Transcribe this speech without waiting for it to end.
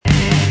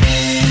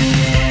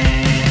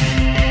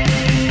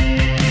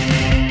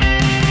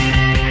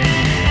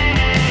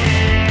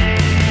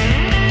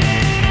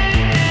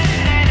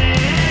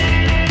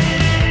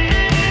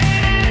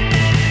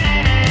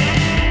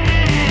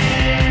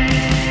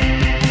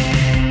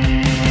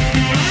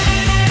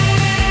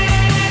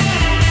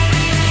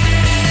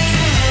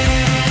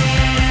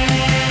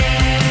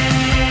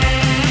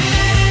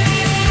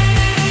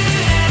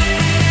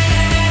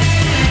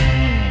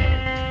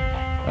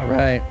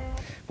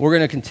We're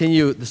going to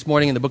continue this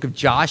morning in the book of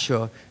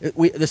Joshua.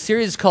 The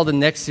series is called The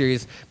Next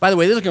Series. By the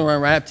way, this is going to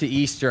run right up to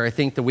Easter. I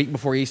think the week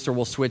before Easter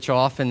we'll switch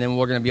off, and then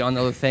we're going to be on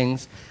other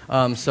things.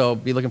 So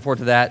be looking forward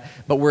to that.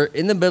 But we're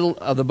in the middle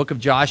of the book of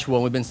Joshua,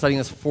 and we've been studying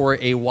this for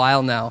a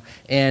while now.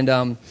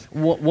 And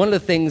one of the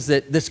things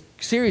that this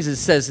series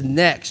says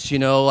next,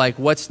 like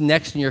what's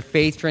next in your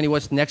faith journey,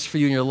 what's next for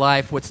you in your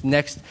life, what's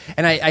next.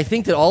 And I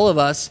think that all of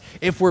us,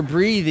 if we're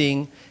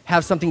breathing,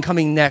 have something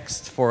coming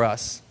next for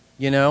us.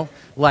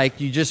 Like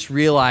you just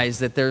realize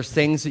that there's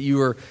things that you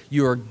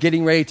are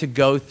getting ready to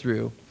go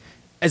through.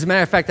 As a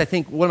matter of fact, I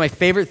think one of my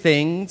favorite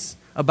things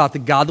about the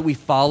God that we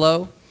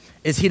follow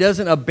is he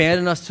doesn't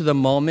abandon us to the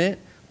moment,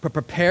 but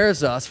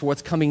prepares us for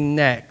what's coming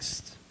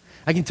next.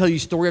 I can tell you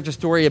story after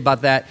story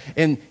about that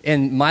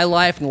in my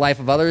life and the life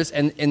of others,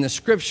 and in the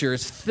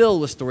scriptures filled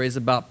with stories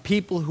about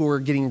people who are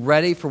getting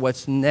ready for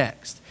what's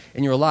next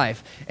in your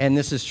life. And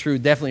this is true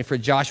definitely for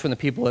Joshua and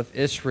the people of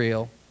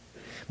Israel.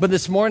 But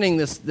this morning,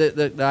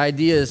 the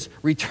idea is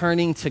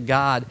returning to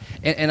God.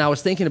 And I was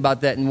thinking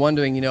about that and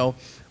wondering,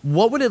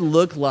 what would it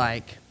look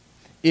like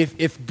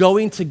if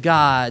going to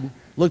God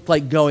looked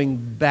like going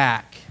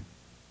back?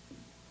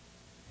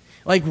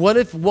 Like, what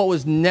if what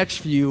was next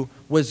for you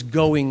was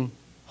going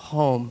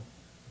home?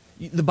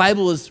 The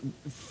Bible is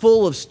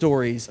full of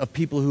stories of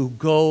people who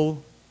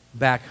go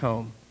back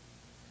home.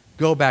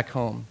 Go back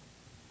home.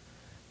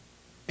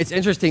 It's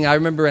interesting. I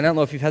remember, and I don't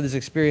know if you've had this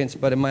experience,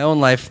 but in my own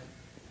life,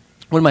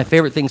 one of my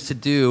favorite things to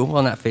do,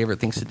 well, not favorite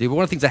things to do, but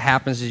one of the things that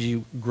happens as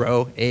you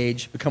grow,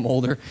 age, become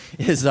older,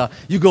 is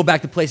you go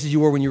back to places you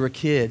were when you were a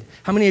kid.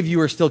 How many of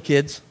you are still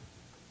kids?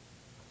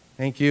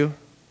 Thank you.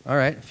 All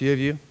right, a few of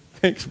you.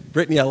 Thanks,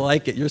 Brittany, I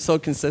like it. You're so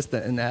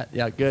consistent in that.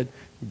 Yeah, good.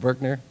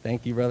 Berkner,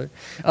 thank you, brother.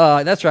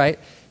 That's right.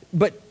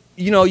 But,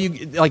 you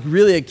like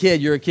really a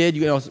kid, you're a kid,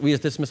 we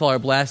just dismiss all our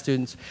blast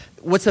students.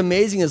 What's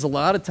amazing is a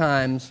lot of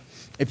times,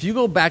 if you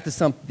go back to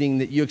something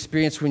that you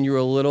experienced when you were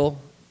a little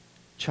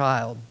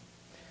child,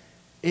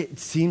 it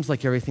seems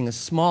like everything is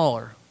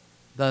smaller,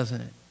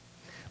 doesn't it?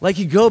 Like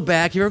you go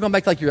back, you ever gone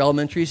back to like your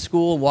elementary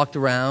school and walked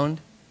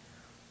around,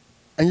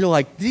 and you're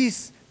like,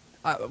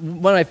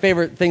 one of my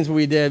favorite things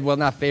we did, well,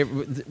 not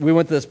favorite, we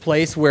went to this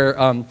place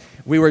where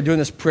we were doing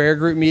this prayer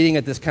group meeting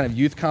at this kind of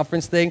youth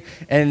conference thing,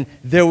 and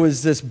there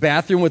was this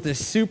bathroom with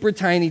this super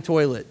tiny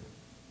toilet,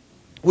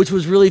 which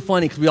was really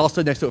funny because we all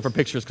stood next to it for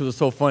pictures because it was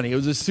so funny. It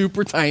was a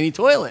super tiny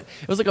toilet.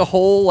 It was like a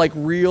whole, like,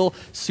 real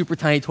super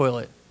tiny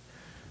toilet.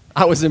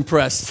 I was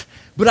impressed.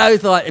 But I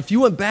thought, if you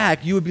went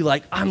back, you would be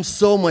like, I'm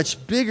so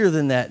much bigger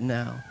than that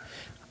now.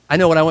 I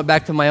know when I went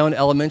back to my own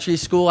elementary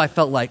school, I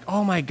felt like,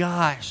 oh my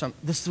gosh,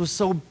 this was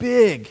so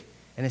big,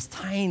 and it's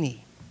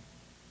tiny.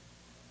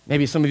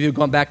 Maybe some of you have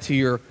gone back to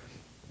your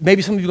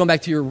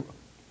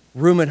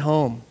room at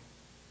home.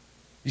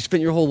 You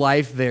spent your whole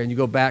life there, and you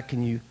go back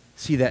and you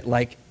see that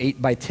like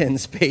 8 by 10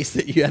 space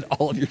that you had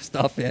all of your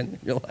stuff in.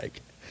 You're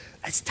like,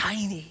 that's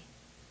tiny.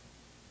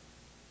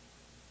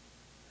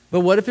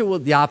 But what if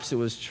the opposite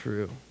was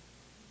true?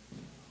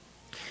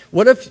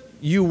 What if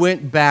you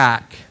went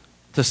back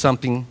to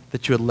something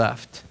that you had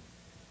left,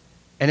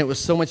 and it was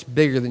so much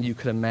bigger than you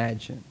could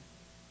imagine?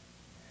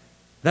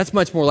 That's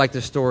much more like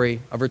the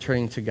story of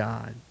returning to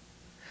God.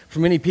 For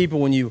many people,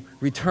 when you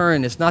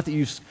return, it's not that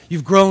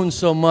you've grown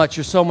so much,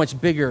 you're so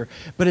much bigger,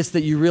 but it's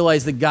that you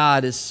realize that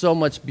God is so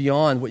much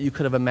beyond what you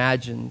could have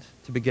imagined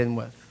to begin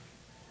with.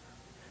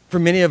 For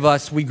many of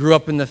us, we grew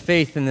up in the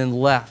faith and then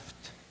left.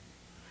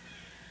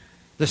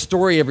 The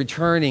story of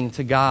returning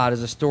to God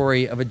is a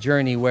story of a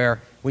journey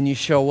where when you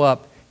show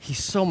up,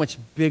 he's so much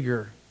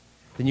bigger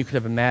than you could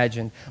have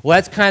imagined. Well,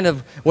 that's kind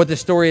of what the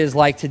story is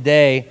like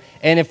today.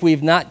 And if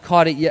we've not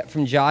caught it yet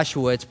from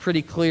Joshua, it's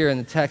pretty clear in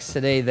the text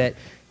today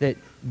that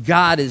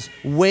God is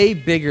way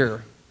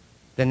bigger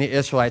than the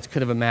Israelites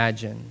could have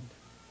imagined.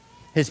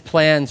 His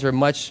plans are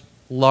much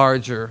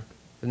larger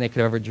than they could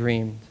have ever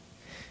dreamed.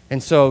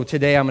 And so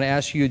today I'm going to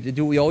ask you to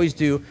do what we always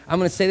do. I'm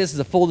going to say this as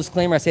a full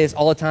disclaimer. I say this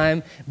all the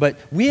time. But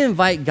we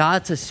invite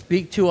God to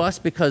speak to us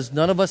because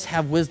none of us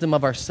have wisdom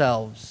of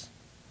ourselves.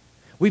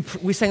 We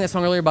sang that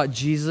song earlier about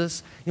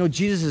Jesus.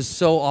 Jesus is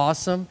so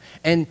awesome.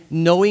 And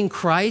knowing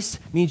Christ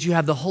means you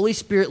have the Holy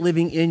Spirit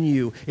living in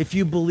you. If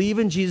you believe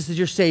in Jesus as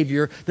your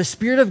Savior, the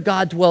Spirit of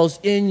God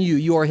dwells in you.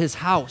 You are his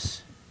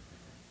house.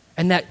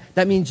 And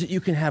that means that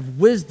you can have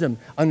wisdom,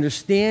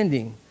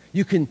 understanding.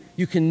 You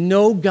can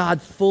know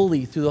God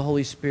fully through the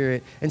Holy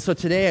Spirit. And so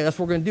today, that's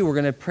what we're going to do. We're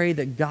going to pray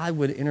that God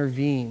would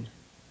intervene,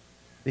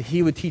 that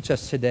he would teach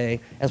us today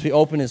as we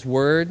open his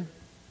word,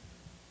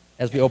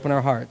 as we open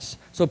our hearts.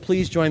 So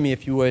please join me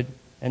if you would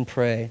and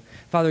pray.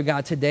 Father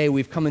God, today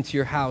we've come into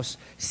your house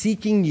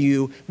seeking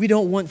you. We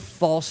don't want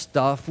false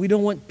stuff. We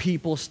don't want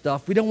people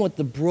stuff. We don't want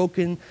the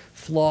broken,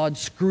 flawed,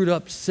 screwed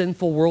up,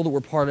 sinful world that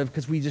we're part of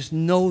because we just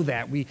know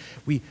that. We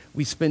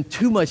spend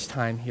too much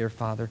time here,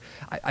 Father.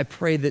 I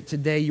pray that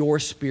today your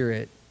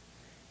Spirit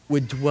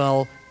would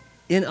dwell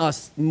in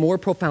us more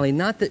profoundly.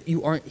 Not that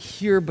you aren't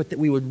here, but that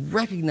we would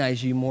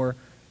recognize you more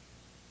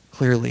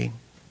clearly.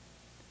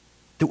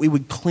 That we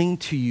would cling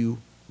to you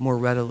more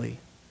readily.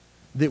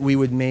 That we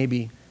would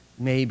maybe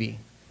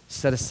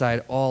set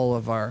aside all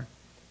of our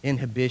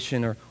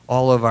inhibition or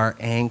all of our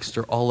angst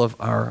or all of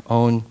our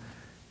own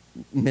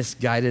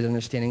misguided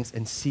understandings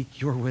and seek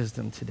your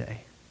wisdom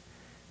today.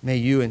 May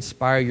you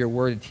inspire your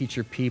word to teach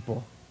your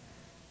people.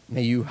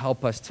 May you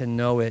help us to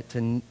know it,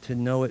 to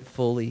know it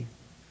fully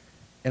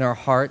in our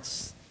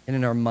hearts and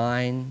in our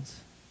minds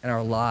and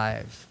our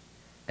lives,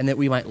 and that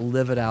we might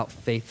live it out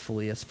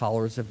faithfully as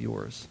followers of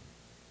yours,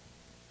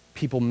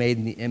 people made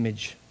in the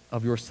image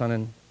of your Son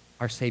and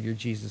our Savior,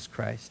 Jesus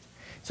Christ.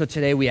 So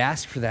today we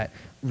ask for that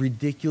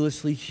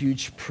ridiculously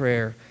huge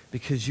prayer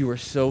because you are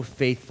so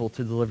faithful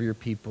to deliver your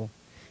people.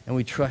 And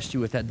we trust you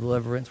with that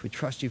deliverance. We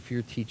trust you for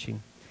your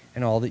teaching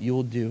and all that you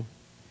will do.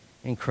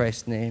 In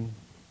Christ's name,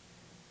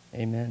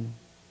 amen.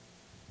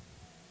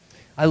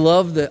 I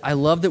love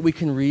that we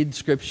can read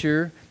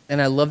Scripture,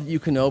 and I love that you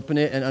can open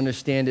it and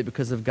understand it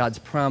because of God's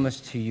promise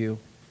to you,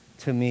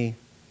 to me.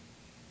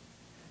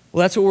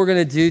 Well, that's what we're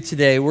going to do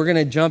today. We're going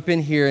to jump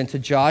in here into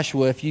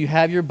Joshua. If you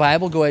have your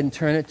Bible, go ahead and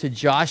turn it to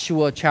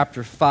Joshua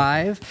chapter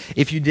 5.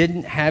 If you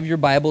didn't have your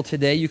Bible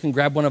today, you can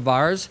grab one of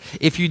ours.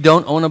 If you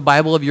don't own a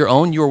Bible of your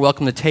own, you are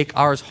welcome to take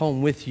ours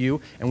home with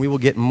you, and we will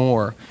get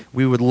more.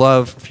 We would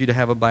love for you to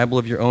have a Bible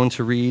of your own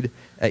to read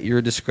at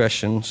your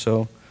discretion,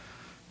 so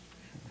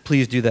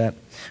please do that.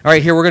 All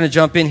right, here we're going to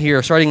jump in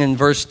here, starting in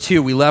verse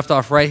 2. We left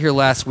off right here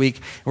last week.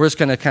 We're just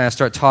going to kind of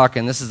start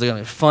talking. This is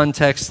a fun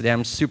text today.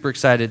 I'm super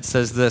excited. It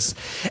says this: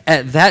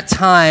 At that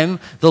time,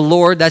 the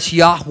Lord, that's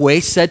Yahweh,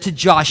 said to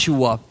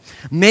Joshua,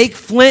 "Make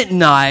flint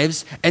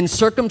knives and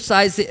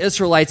circumcise the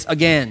Israelites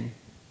again."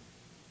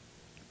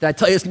 Did I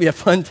tell you it's going to be a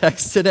fun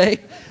text today?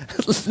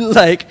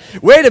 Like,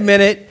 wait a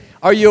minute.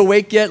 Are you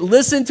awake yet?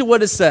 Listen to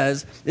what it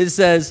says. It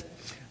says,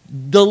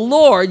 the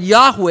Lord,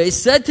 Yahweh,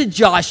 said to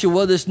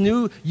Joshua, this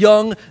new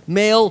young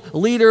male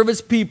leader of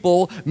his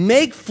people,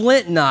 "Make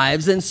flint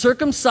knives and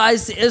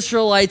circumcise the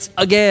Israelites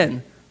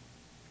again."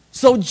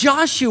 So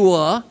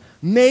Joshua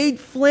made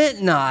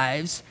flint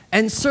knives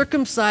and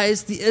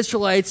circumcised the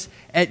Israelites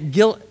at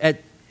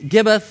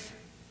Gibeath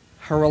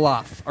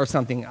Haraloth or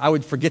something. I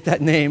would forget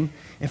that name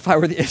if I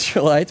were the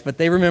Israelites, but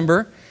they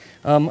remember.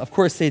 Of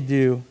course they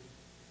do.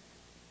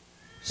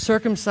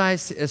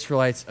 Circumcise the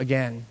Israelites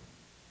again.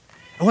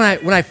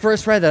 When I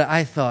first read that,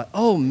 I thought,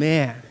 oh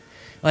man,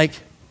 like,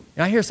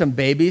 I hear some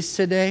babies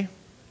today.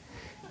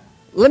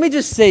 Let me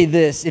just say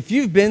this. If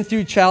you've been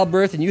through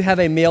childbirth and you have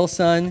a male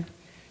son,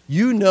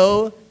 you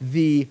know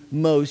the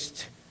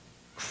most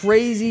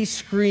crazy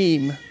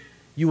scream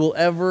you will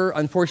ever,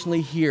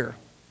 unfortunately, hear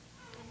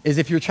is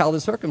if your child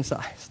is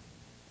circumcised.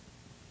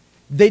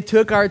 They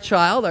took our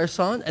child, our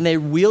son, and they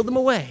wheeled him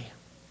away.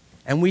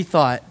 And we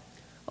thought,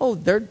 oh,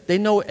 they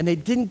know, and they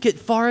didn't get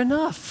far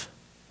enough.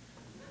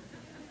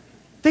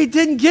 They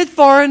didn't get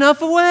far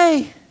enough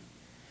away.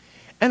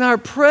 And our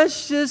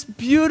precious,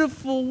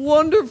 beautiful,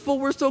 wonderful,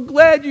 we're so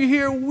glad you're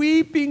here,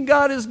 weeping,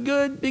 God is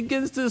good,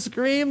 begins to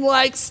scream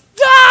like,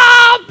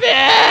 stop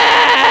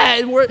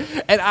it!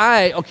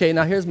 Okay,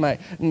 now here's my,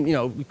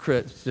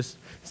 Chris, just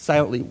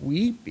silently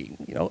weeping,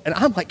 and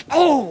I'm like,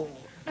 what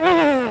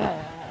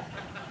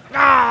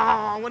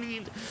do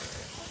you do?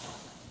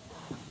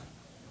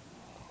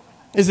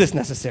 Is this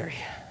necessary?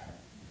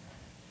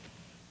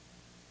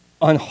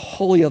 On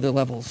wholly other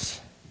levels,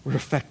 we're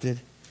affected.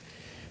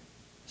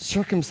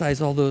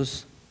 Circumcise all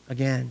those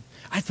again.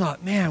 I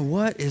thought, man,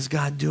 what is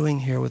God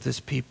doing here with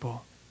his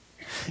people?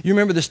 You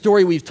remember the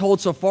story we've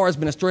told so far has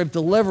been a story of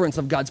deliverance,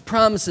 of God's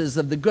promises,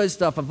 of the good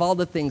stuff, of all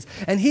the things.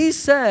 And he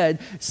said,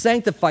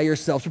 sanctify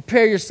yourselves,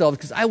 prepare yourselves,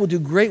 because I will do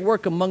great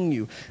work among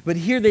you. But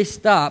here they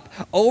stop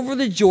over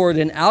the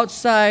Jordan,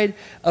 outside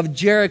of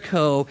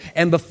Jericho,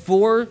 and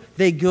before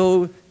they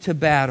go to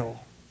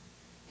battle,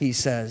 he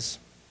says,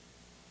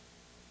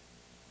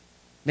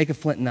 make a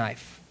flint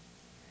knife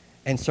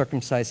and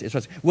circumcise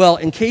Israel. Well,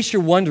 in case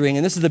you're wondering,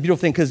 and this is the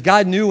beautiful thing, because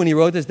God knew when he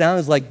wrote this down,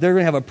 it's like they're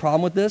going to have a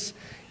problem with this.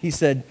 He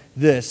said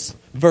this,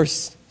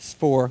 verse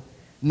 4,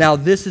 now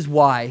this is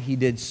why he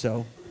did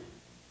so.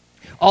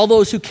 All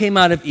those who came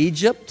out of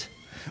Egypt,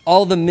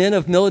 all the men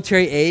of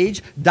military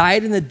age,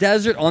 died in the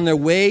desert on their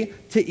way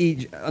to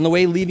Egypt, on the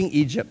way leaving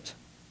Egypt.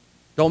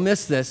 Don't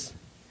miss this.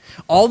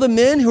 All the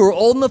men who were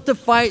old enough to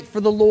fight for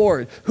the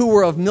Lord, who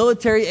were of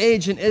military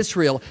age in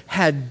Israel,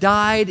 had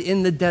died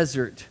in the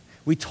desert.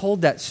 We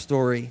told that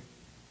story.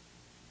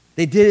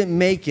 They didn't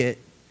make it.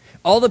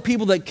 All the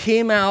people that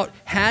came out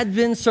had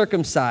been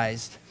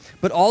circumcised,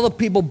 but all the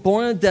people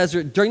born in the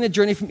desert during the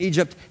journey from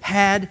Egypt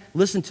had,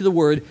 listen to the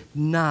word,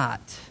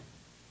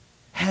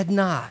 had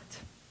not.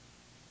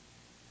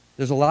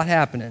 There's a lot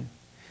happening.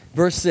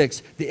 Verse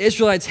 6, the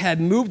Israelites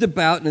had moved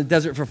about in the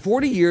desert for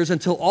 40 years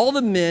until all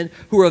the men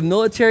who were of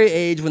military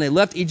age when they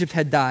left Egypt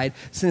had died,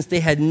 since they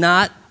had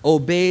not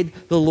obeyed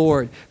the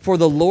Lord. For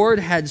the Lord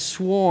had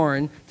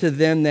sworn to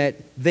them that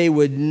they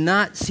would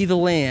not see the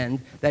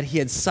land that he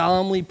had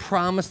solemnly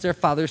promised their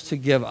fathers to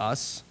give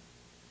us,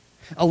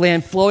 a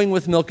land flowing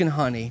with milk and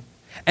honey.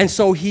 And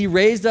so he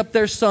raised up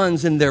their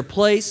sons in their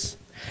place,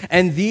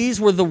 And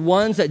these were the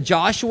ones that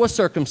Joshua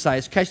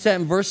circumcised. Catch that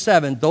in verse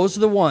 7. Those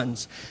are the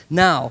ones.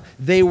 Now,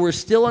 they were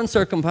still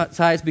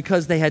uncircumcised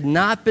because they had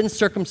not been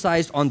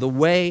circumcised on the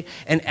way.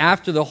 And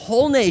after the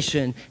whole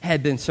nation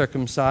had been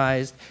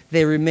circumcised,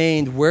 they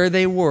remained where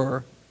they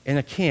were in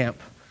a camp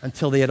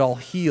until they had all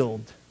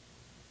healed.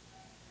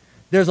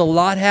 There's a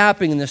lot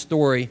happening in the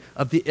story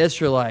of the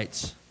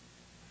Israelites.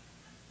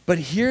 But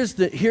here's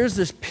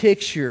this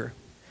picture.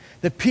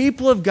 The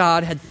people of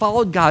God had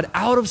followed God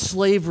out of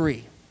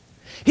slavery.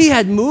 He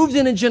had moved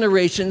in a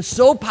generation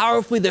so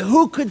powerfully that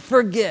who could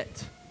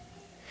forget?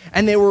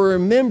 And they were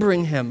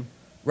remembering him,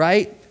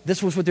 right?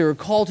 This was what they were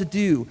called to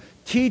do.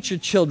 Teach your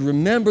children,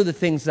 remember the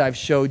things that I've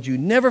showed you.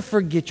 Never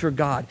forget your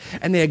God.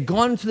 And they had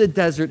gone into the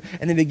desert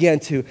and they began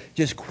to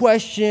just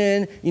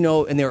question,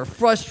 and they were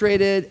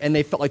frustrated and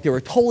they felt like they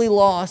were totally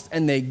lost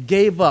and they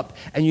gave up.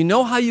 And you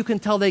know how you can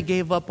tell they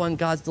gave up on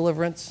God's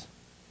deliverance?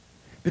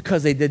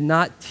 Because they did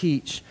not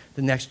teach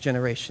the next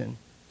generation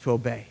to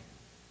obey.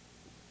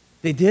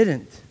 They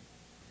didn't.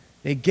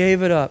 They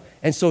gave it up.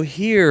 And so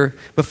here,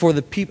 before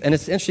the people, and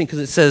it's interesting because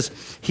it says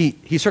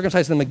he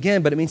circumcised them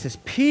again, but it means his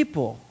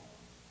people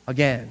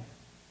again,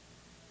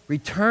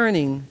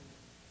 returning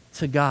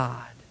to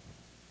God,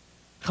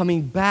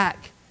 coming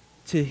back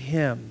to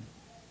him.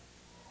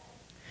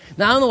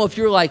 Now, I don't know if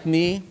you're like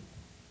me,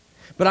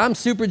 but I'm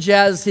super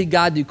jazzed to see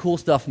God do cool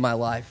stuff in my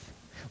life.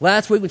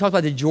 Last week we talked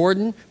about the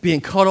Jordan being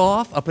cut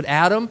off up at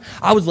Adam.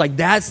 I was like,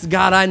 that's the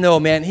God I know,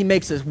 man. He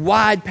makes this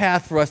wide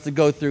path for us to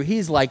go through.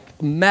 He's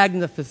like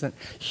magnificent,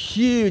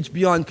 huge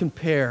beyond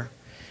compare.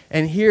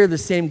 And here the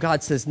same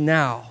God says,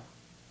 now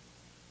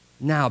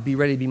be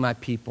ready to be my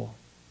people.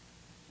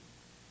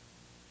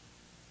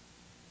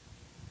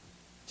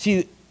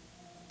 See,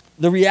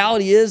 the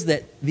reality is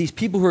that these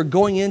people who are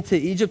going into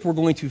Egypt were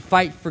going to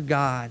fight for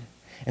God.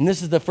 And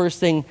this is the first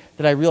thing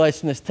that I realized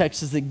from this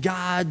text is that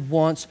God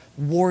wants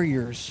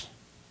warriors.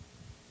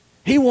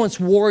 He wants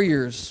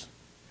warriors.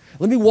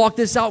 Let me walk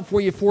this out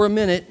for you for a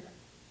minute.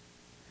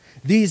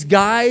 These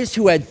guys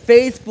who had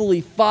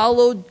faithfully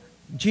followed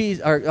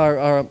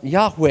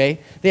Yahweh,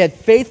 they had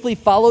faithfully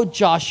followed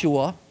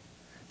Joshua,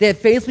 they had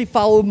faithfully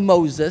followed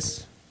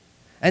Moses,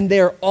 and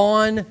they're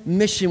on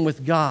mission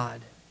with God.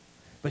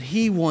 But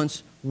he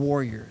wants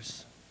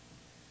warriors.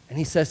 And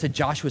he says to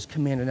Joshua's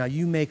commander, now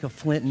you make a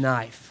flint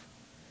knife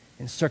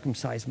and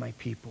circumcise my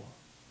people.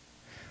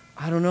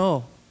 I don't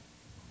know.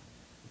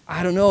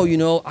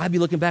 I'd be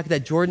looking back at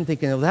that Jordan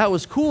thinking, oh, that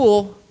was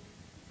cool,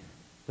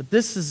 but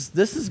this is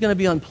going to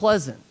be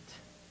unpleasant,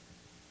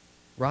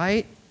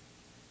 right?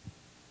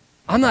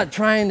 I'm not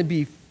trying to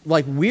be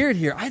like weird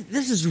here.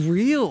 This is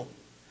real.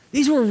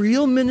 These were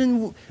real men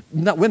and,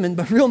 not women,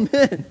 but real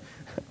men.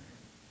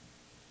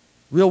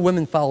 Real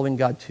women following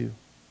God too.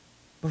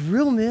 But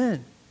real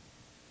men.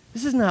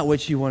 This is not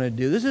what you want to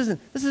do. This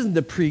isn't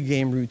the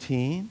pregame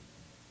routine.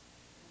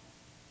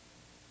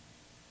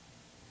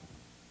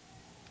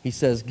 He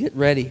says, get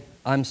ready.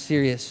 I'm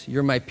serious.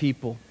 You're my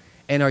people.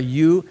 And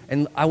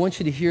and I want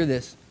you to hear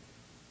this.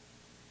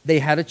 They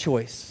had a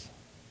choice.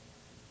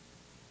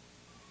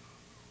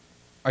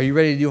 Are you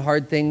ready to do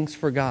hard things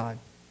for God?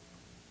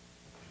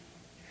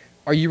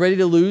 Are you ready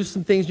to lose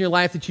some things in your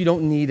life that you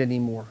don't need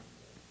anymore?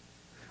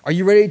 Are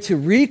you ready to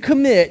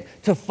recommit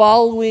to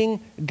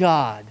following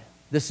God?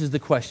 This is the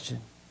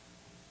question.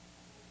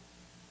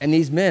 And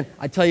these men,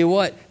 I tell you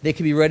what, they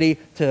could be ready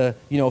to,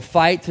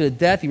 fight to the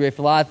death, be ready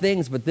for a lot of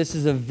things, but this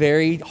is a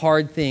very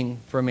hard thing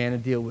for a man to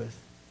deal with.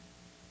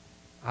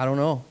 I don't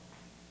know.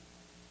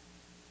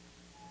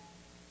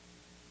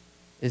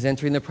 Is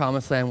entering the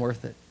promised land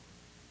worth it?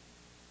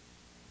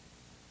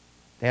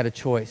 They had a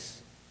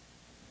choice.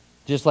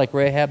 Just like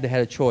Rahab, they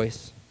had a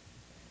choice.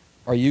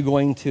 Are you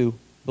going to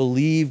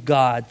believe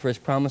God for his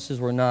promises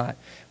or not?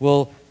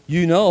 Well,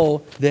 you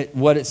know that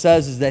what it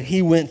says is that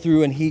he went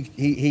through and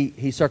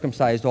he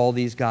circumcised all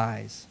these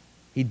guys.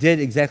 He did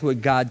exactly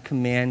what God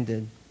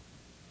commanded.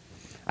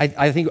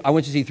 I think I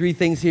want you to see three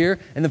things here.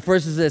 And the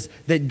first is this,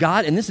 that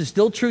God, and this is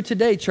still true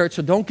today, church,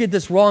 so don't get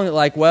this wrong, that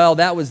like, well,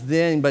 that was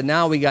then, but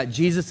now we got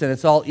Jesus and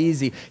it's all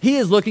easy. He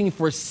is looking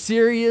for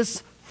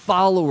serious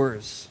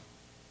followers.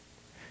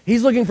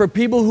 He's looking for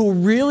people who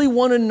really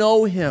want to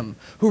know him,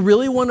 who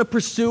really want to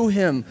pursue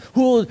him,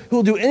 who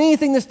will do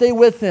anything to stay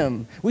with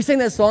him. We sang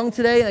that song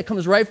today, and it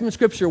comes right from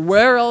Scripture.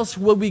 Where else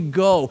will we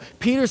go?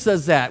 Peter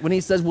says that when he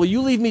says, will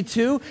you leave me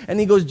too? And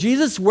he goes,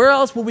 Jesus, where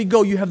else will we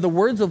go? You have the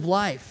words of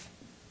life.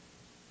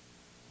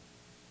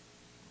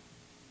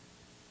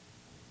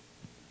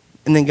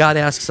 And then God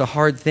asks a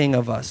hard thing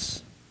of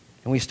us,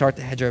 and we start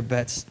to hedge our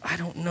bets. I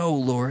don't know,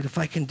 Lord, if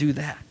I can do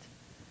that.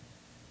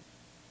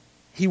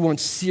 He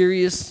wants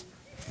serious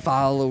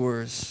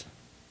followers.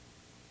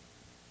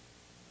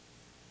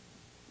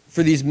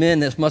 For these men,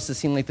 this must have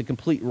seemed like the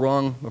complete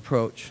wrong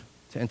approach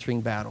to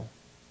entering battle.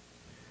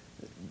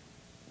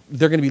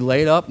 They're going to be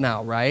laid up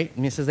now, right?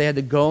 And he says they had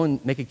to go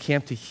and make a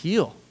camp to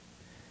heal.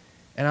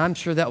 And I'm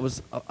sure that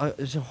was it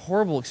was a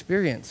horrible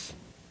experience,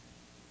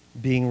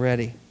 being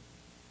ready.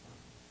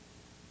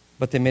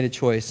 But they made a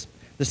choice.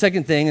 The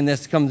second thing, and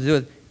this comes to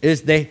it,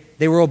 is they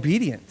were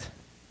obedient.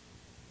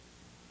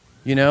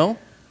 you know?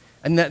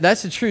 And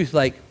that's the truth.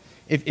 Like,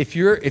 if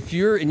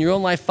you're in your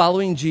own life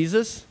following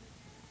Jesus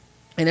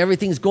and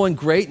everything's going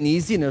great and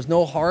easy and there's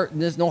no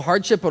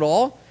hardship at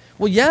all,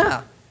 well,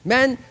 yeah,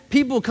 man,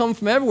 people come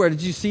from everywhere.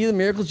 Did you see the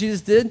miracles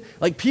Jesus did?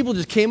 Like, people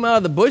just came out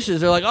of the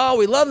bushes. They're like, oh,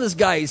 we love this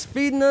guy. He's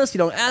feeding us. He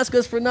don't ask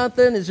us for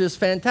nothing. It's just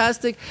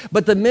fantastic.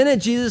 But the minute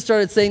Jesus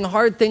started saying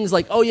hard things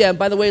like, oh, yeah, and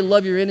by the way,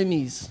 love your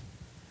enemies.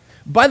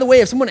 By the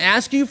way, if someone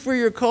asks you for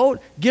your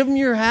coat, give them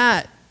your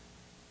hat.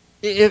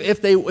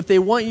 If they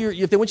want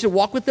you to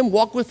walk with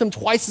them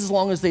twice as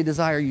long as they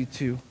desire you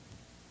to.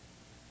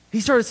 He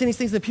started saying these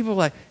things that people were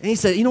like, and he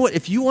said, you know what,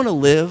 if you want to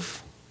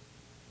live,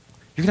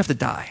 you're going to have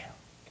to die.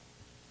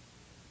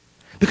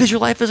 Because your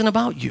life isn't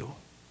about you.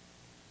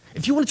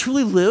 If you want to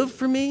truly live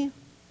for me,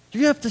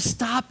 you're going to have to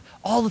stop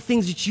all the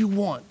things that you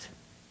want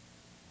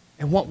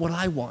and want what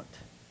I want.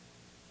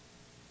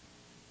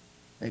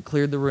 And it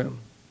cleared the room.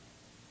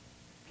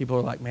 People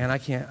are like, man, I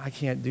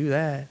can't do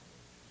that.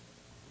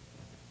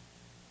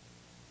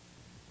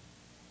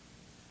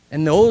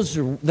 And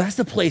that's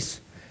the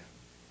place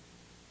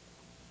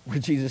where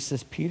Jesus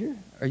says, Peter,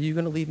 are you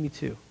going to leave me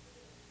too?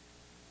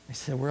 I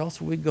said, where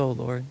else would we go,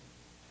 Lord?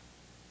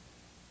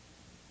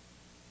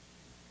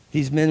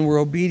 These men were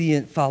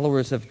obedient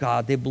followers of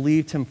God. They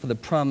believed him for the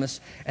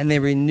promise, and they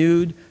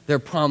renewed their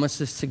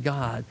promises to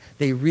God.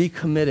 They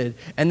recommitted.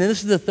 And then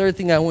this is the third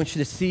thing I want you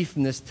to see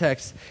from this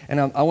text, and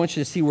I want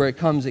you to see where it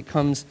comes. It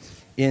comes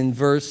in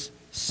verse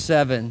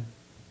 7,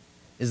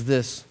 is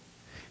this.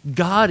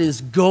 God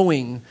is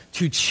going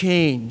to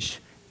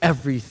change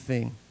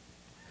everything.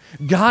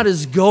 God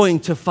is going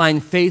to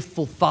find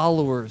faithful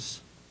followers.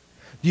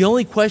 The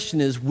only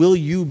question is, will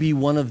you be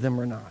one of them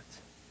or not?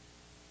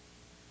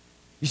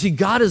 You see,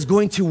 God is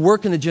going to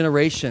work in the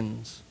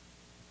generations.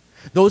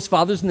 Those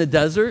fathers in the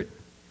desert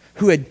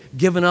who had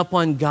given up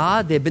on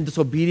God, they had been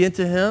disobedient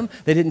to him.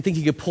 They didn't think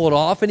he could pull it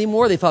off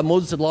anymore. They thought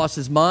Moses had lost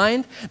his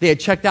mind. They had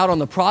checked out on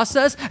the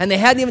process, and they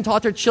hadn't even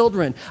taught their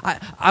children.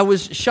 I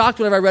was shocked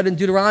whenever I read in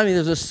Deuteronomy,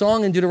 there's a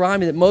song in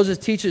Deuteronomy that Moses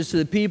teaches to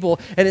the people,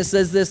 and it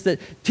says this,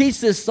 that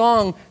teach this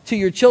song to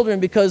your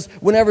children because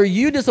whenever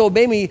you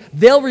disobey me,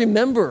 they'll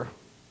remember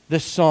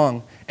this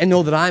song and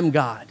know that I'm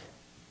God.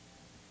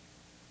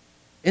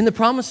 In the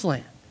promised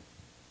land.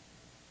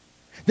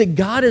 That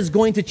God is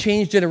going to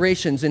change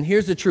generations, and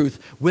here's the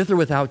truth, with or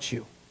without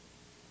you.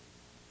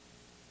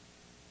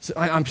 So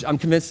I'm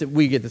convinced that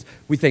we get this.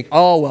 We think,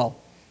 oh, well,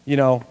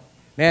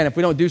 man, if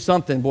we don't do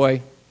something,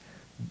 boy,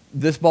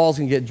 this ball's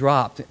going to get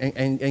dropped.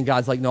 And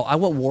God's like, no, I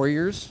want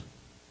warriors,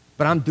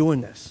 but I'm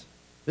doing this.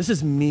 This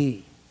is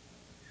me.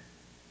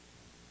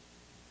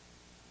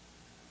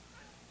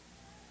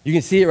 You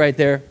can see it right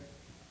there.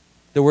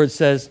 The word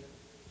says,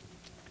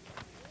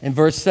 in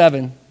verse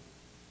 7,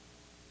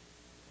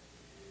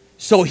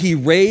 so he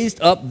raised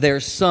up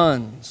their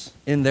sons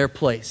in their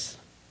place.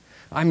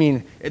 I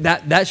mean,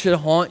 that should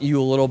haunt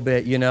you a little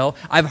bit,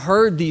 I've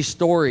heard these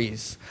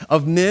stories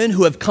of men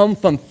who have come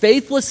from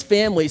faithless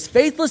families.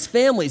 They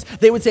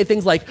would say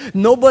things like,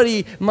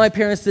 my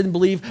parents didn't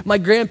believe, my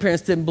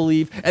grandparents didn't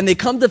believe, and they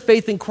come to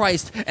faith in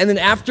Christ. And then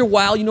after a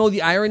while,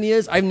 the irony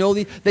is,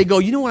 they go,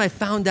 you know what I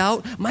found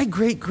out? My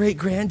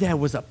great-great-granddad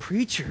was a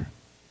preacher.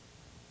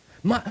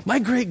 My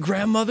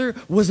great-grandmother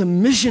was a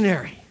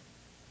missionary.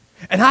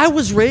 And I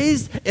was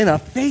raised in a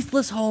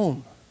faithless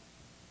home.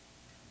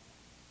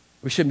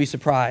 We shouldn't be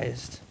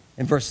surprised.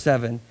 In verse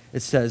 7,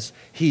 it says,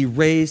 he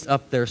raised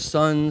up their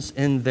sons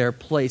in their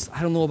place.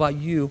 I don't know about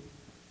you,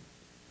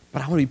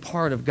 but I want to be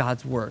part of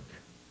God's work.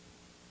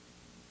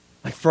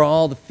 Like for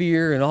all the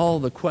fear and all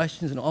the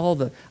questions and all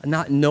the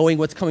not knowing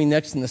what's coming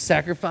next in the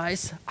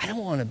sacrifice, I don't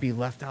want to be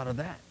left out of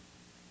that.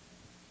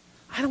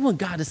 I don't want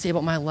God to say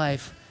about my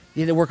life,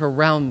 you need to work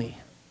around me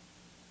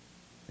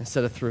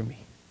instead of through me.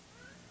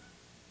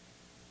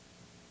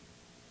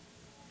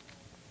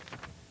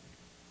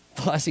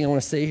 The last thing I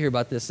want to say here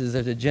about this is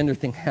there's a gender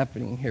thing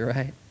happening here,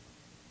 right?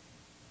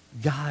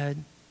 God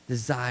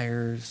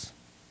desires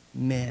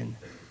men,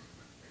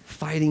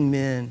 fighting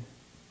men,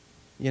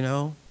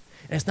 And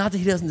it's not that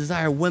he doesn't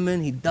desire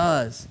women, he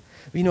does.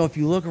 But, if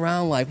you look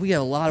around, we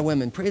have a lot of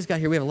women. Praise God,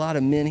 here we have a lot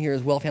of men here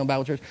as well, Family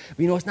Bible Church.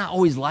 But, it's not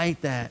always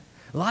like that.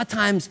 A lot of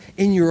times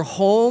in your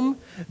home,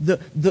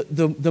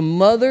 the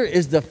mother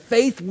is the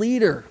faith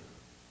leader.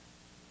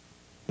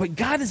 But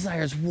God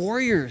desires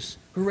warriors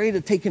who are ready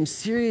to take him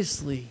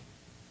seriously,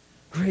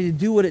 who are ready to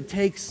do what it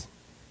takes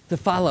to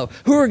follow,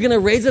 who are going to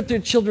raise up their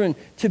children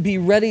to be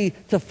ready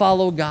to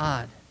follow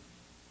God.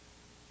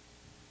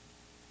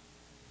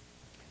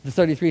 The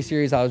 33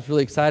 series I was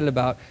really excited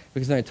about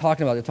because they're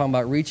talking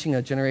about reaching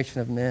a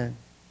generation of men.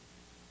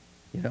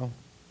 The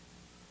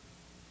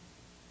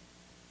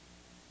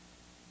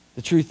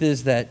truth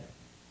is that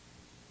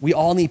we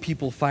all need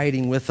people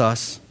fighting with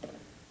us.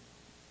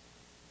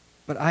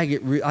 But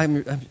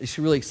I'm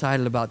really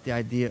excited about the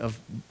idea of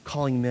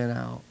calling men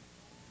out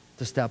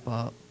to step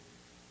up.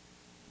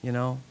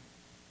 And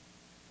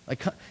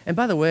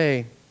by the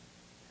way,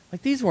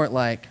 these were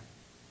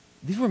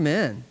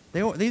men.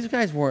 These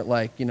guys weren't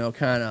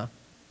kind of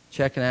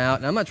checking out.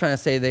 And I'm not trying to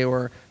say they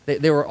were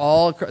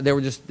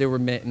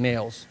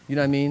males. You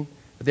know what I mean?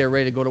 But they were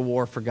ready to go to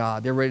war for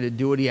God. They were ready to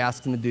do what he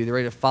asked them to do. They were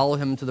ready to follow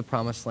him into the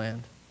promised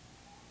land.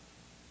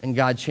 And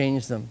God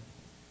changed them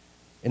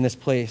in this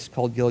place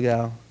called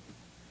Gilgal.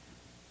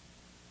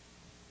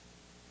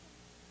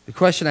 The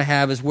question I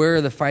have is, where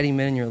are the fighting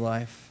men in your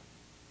life?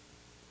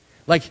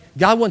 Like,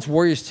 God wants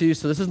warriors too,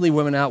 so this doesn't leave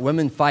women out.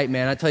 Women fight,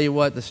 man. I tell you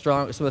what,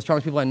 some of the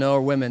strongest people I know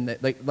are women.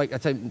 That, like I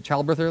said,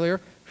 childbirth earlier,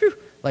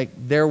 like,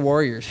 they're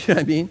warriors. You know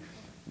what I mean?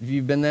 If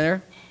you've been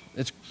there,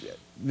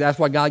 that's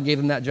why God gave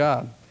them that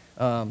job.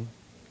 Well,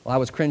 I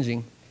was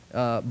cringing.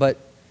 But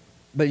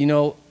you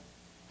know,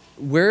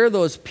 where are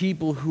those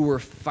people who are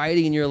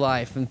fighting in your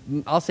life?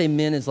 And I'll say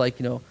men is like,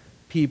 you know,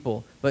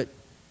 people. But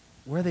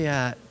where are they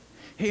at?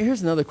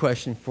 Here's another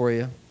question for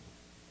you.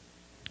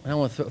 I don't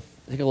want to take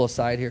a little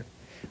aside here.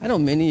 I know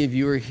many of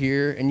you are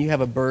here and you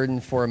have a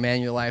burden for a man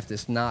in your life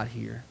that's not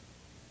here.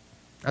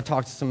 I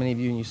talked to so many of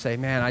you and you say,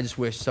 man, I just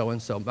wish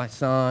so-and-so, my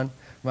son,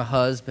 my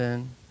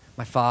husband,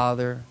 my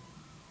father,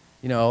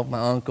 you know, my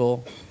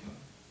uncle.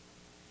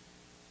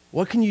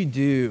 What can you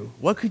do?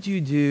 What could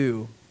you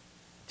do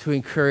to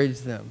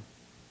encourage them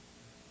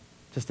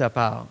to step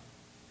out?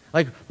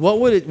 Like, what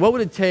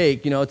would it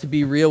take, you know, to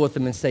be real with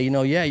them and say, you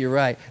know, yeah, you're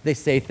right. They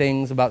say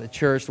things about the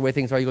church, the way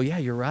things are. You go, yeah,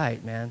 you're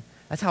right, man.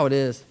 That's how it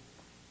is.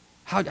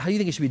 How do you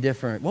think it should be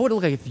different? What would it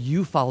look like if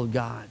you followed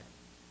God?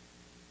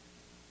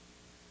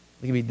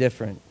 It could be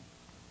different.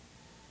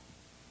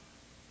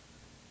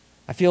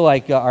 I feel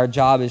like our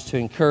job is to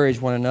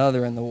encourage one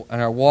another in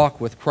our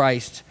walk with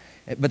Christ,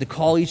 but to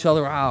call each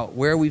other out.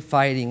 Where are we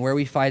fighting? Where are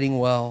we fighting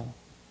well?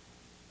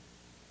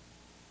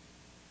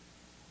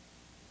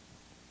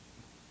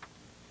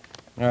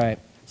 All right.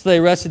 So they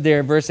rested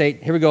there in verse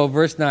 8. Here we go,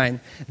 verse 9.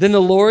 Then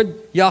the Lord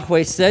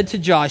Yahweh said to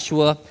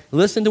Joshua,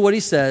 listen to what he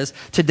says,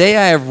 today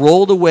I have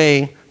rolled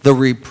away the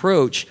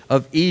reproach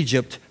of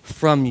Egypt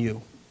from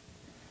you.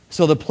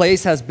 So the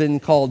place has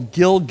been called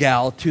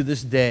Gilgal to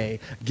this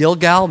day.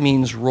 Gilgal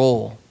means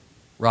roll,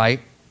 right?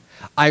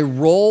 I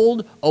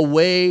rolled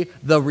away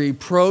the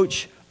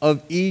reproach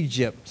of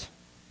Egypt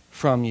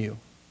from you,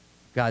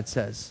 God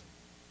says.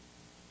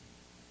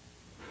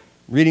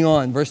 Reading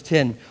on, verse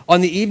 10.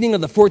 On the evening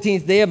of the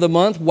 14th day of the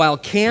month, while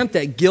camped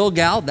at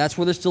Gilgal, that's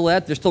where they're still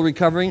at, they're still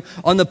recovering,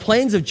 on the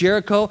plains of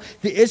Jericho,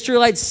 the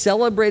Israelites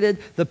celebrated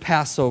the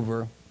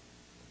Passover.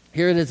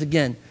 Here it is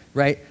again,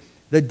 right?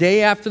 The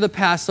day after the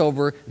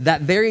Passover, that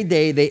very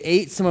day, they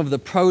ate some of the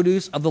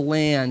produce of the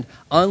land,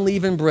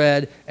 unleavened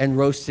bread and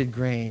roasted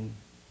grain.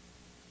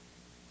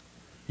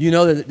 You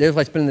know that the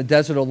Israelites been in the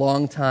desert a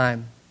long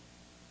time.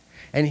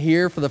 And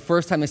here, for the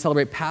first time, they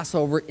celebrate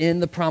Passover in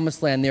the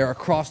Promised Land. They are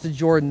across the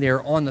Jordan. They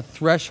are on the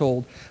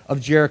threshold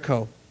of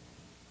Jericho.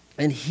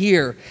 And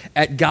here,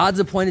 at God's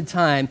appointed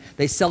time,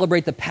 they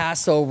celebrate the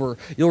Passover.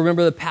 You'll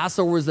remember the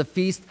Passover was the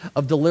feast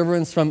of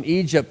deliverance from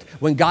Egypt,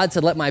 when God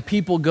said, let my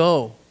people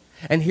go.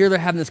 And here they're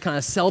having this kind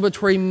of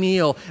celebratory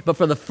meal. But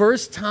for the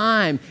first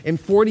time in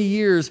 40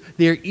 years,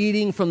 they're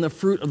eating from the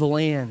fruit of the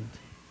land.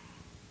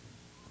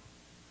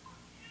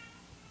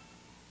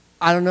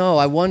 I don't know.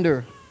 I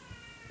wonder,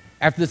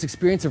 after this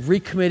experience of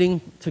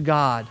recommitting to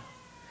God,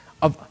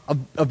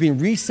 of being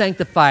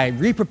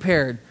re-sanctified,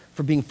 re-prepared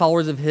for being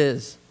followers of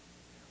His,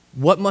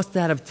 what must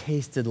that have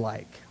tasted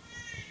like?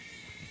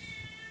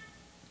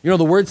 You know,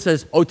 the Word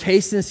says, oh,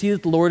 taste and see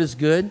that the Lord is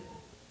good.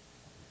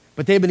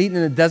 But they've been eating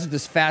in the desert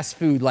this fast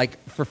food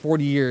like for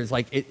 40 years.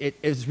 Like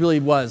it really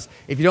was.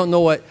 If you don't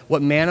know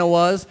what manna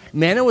was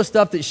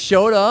stuff that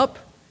showed up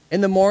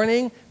in the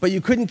morning, but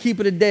you couldn't keep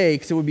it a day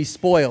because it would be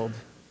spoiled,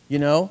 you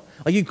know?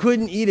 Like you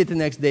couldn't eat it the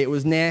next day. It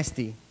was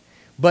nasty.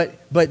 But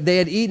they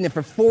had eaten it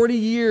for 40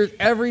 years.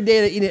 Every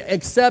day they eat it,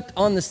 except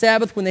on the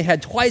Sabbath when they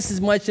had twice as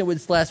much. It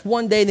would last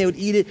one day and they would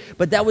eat it,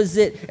 but that was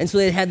it. And so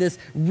they had this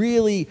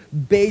really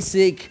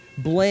basic,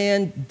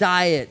 bland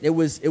diet. It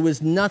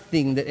was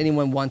nothing that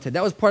anyone wanted.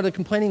 That was part of the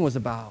complaining was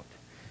about.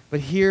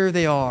 But here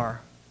they are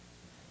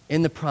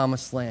in the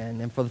Promised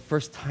Land, and for the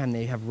first time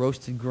they have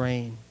roasted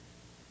grain.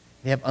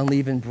 They have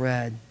unleavened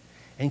bread.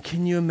 And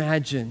can you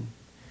imagine?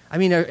 I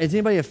mean, is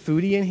anybody a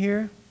foodie in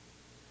here?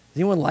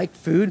 Does anyone like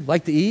food,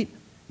 like to eat?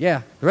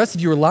 Yeah, the rest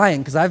of you are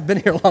lying because I've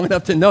been here long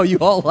enough to know you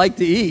all like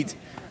to eat.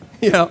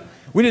 You know,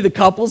 we did a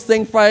couples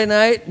thing Friday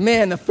night.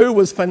 Man, the food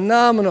was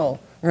phenomenal,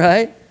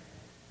 right?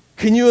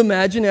 Can you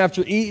imagine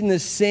after eating the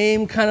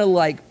same kind of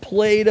like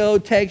Play-Doh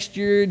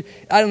textured,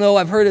 I don't know,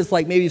 I've heard it's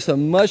like maybe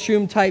some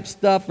mushroom type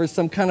stuff or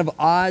some kind of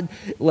odd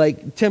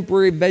like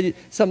temporary veggie,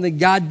 something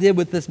God did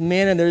with this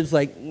manna, and they're just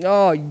like,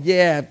 oh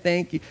yeah,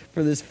 thank you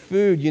for this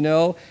food, you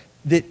know.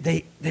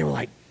 They were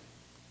like,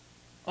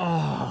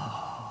 oh,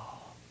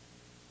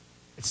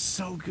 it's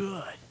so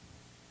good.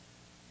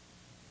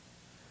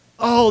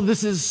 Oh,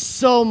 this is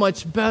so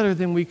much better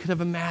than we could have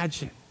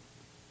imagined.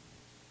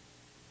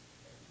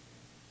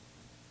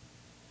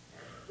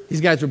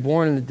 These guys were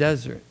born in the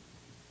desert.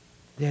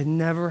 They had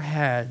never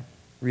had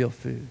real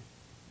food.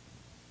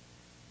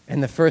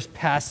 And the first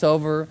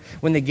Passover,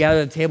 when they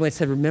gathered at the table, they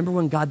said, remember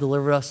when God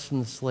delivered us from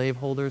the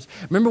slaveholders?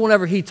 Remember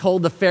whenever he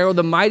told the Pharaoh,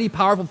 the mighty,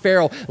 powerful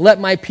Pharaoh, let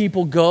my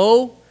people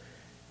go?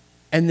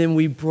 And then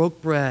we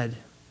broke bread,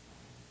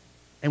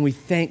 and we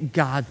thanked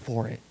God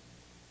for it,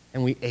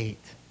 and we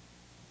ate.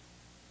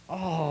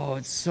 Oh,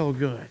 it's so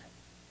good.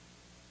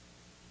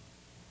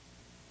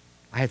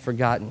 I had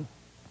forgotten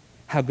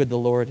how good the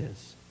Lord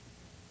is.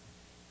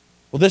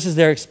 Well, this is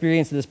their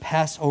experience of this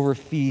Passover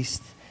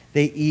feast.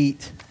 They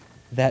eat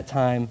that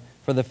time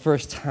for the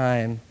first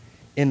time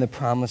in the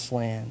Promised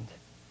Land.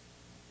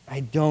 I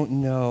don't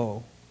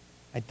know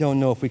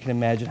if we can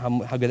imagine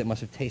how good it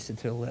must have tasted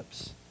to their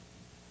lips.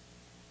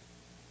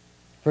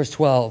 Verse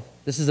 12,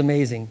 this is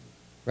amazing,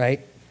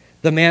 right?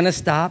 The manna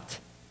stopped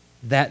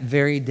that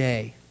very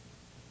day.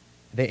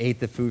 They ate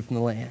the food from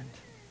the land.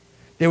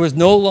 There was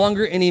no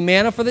longer any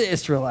manna for the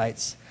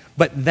Israelites,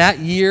 but that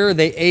year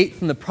they ate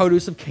from the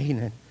produce of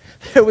Canaan.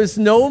 There was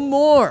no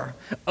more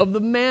of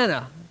the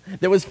manna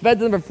that was fed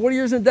to them for 40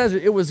 years in the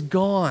desert. It was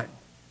gone.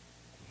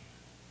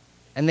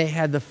 And they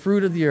had the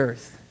fruit of the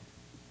earth,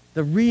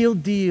 the real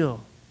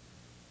deal.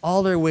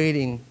 All their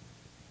waiting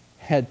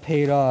had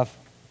paid off.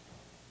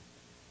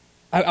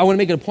 I want to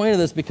make a point of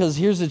this because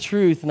here's the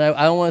truth, and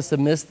I don't want us to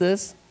miss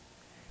this,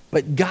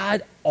 but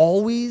God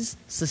always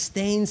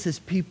sustains his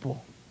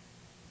people.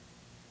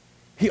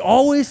 He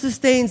always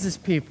sustains his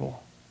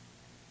people.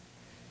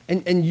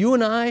 And you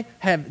and I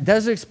have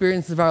desert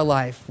experiences of our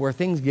life where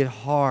things get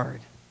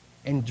hard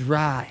and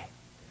dry.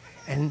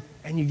 And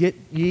you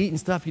eat and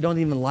stuff you don't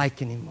even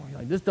like anymore. You're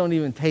like, this don't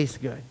even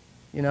taste good,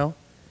 you know?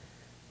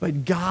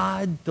 But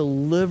God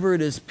delivered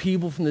his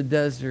people from the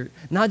desert,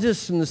 not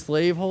just from the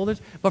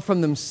slaveholders, but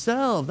from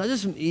themselves, not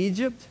just from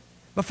Egypt,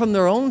 but from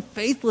their own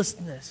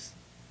faithlessness.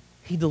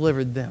 He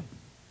delivered them,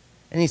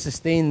 and he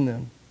sustained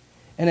them.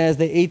 And as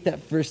they ate that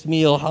first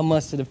meal, how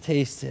must it have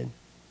tasted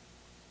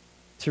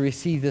to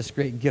receive this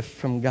great gift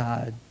from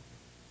God?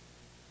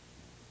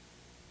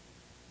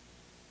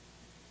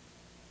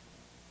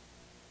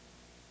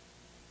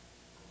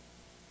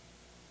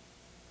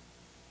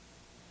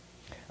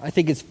 I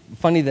think it's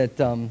funny that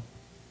the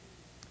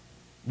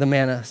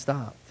manna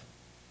stopped.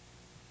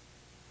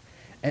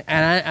 And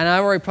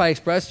I've already probably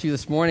expressed to you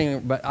this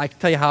morning, but I can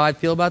tell you how I'd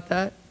feel about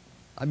that.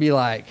 I'd be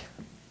like,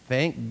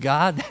 thank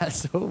God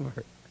that's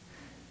over.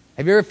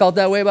 Have you ever felt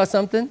that way about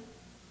something?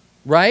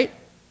 Right?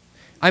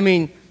 I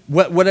mean,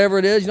 whatever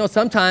it is,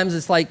 sometimes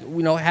it's like,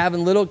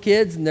 having little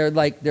kids and they're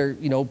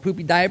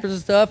poopy diapers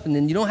and stuff, and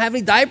then you don't have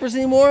any diapers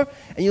anymore,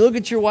 and you look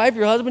at your wife,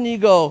 your husband, and you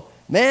go,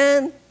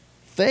 man,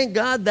 thank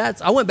God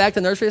I went back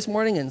to nursery this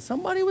morning and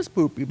somebody was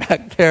poopy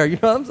back there, you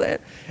know what I'm saying?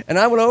 And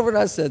I went over and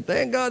I said,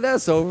 thank God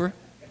that's over.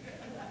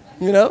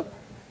 And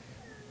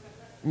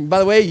by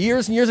the way,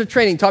 years and years of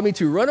training taught me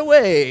to run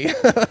away.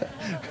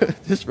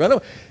 Just run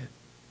away.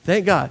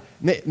 Thank God.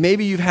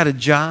 Maybe you've had a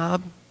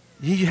job.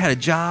 You had a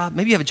job.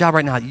 Maybe you have a job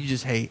right now that you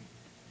just hate.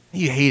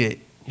 You hate it.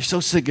 You're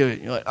so sick of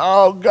it. You're like,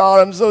 oh, God,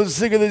 I'm so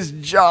sick of this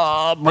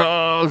job.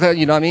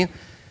 You know what I mean?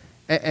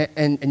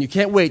 And you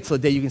can't wait till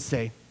the day you can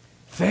say,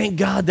 thank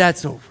God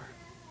that's over.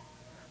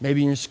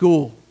 Maybe in your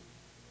school.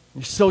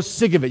 You're so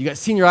sick of it. You got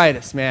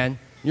senioritis, man.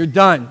 You're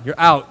done. You're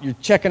out. You're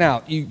checking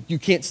out. You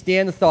can't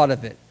stand the thought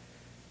of it.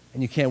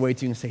 And you can't wait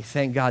till you can say,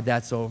 thank God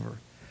that's over.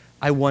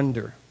 I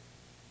wonder,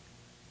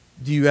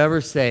 do you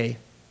ever say,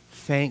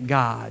 thank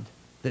God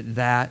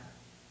that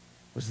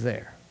was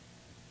there?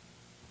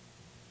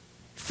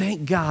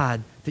 Thank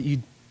God that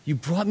you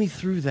brought me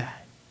through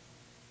that.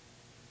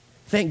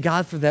 Thank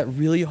God for that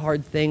really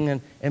hard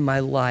thing in my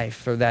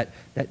life, or that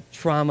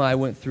trauma I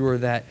went through, or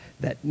that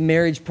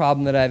marriage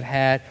problem that I've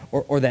had,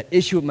 or that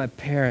issue with my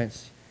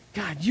parents.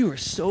 God, you are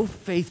so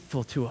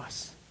faithful to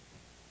us.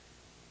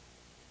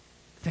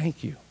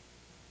 Thank you.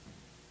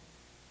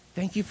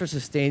 Thank you for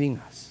sustaining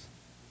us.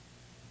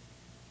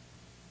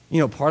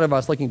 Part of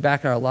us looking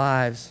back in our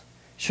lives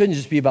shouldn't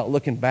just be about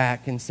looking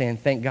back and saying,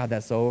 thank God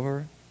that's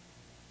over.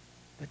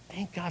 But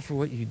thank God for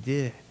what you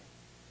did.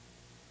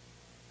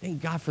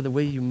 Thank God for the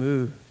way you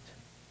moved.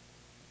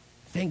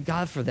 Thank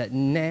God for that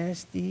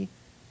nasty,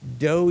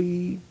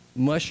 doughy,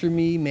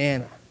 mushroomy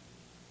manna.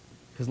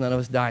 Because none of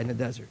us died in the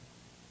desert.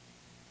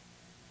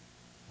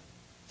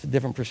 It's a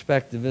different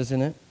perspective,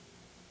 isn't it?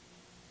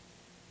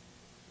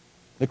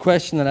 The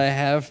question that I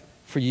have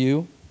for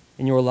you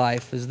in your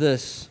life is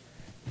this.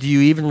 Do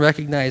you even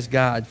recognize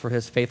God for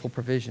his faithful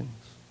provisions?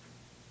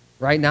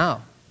 Right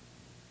now.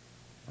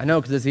 I know,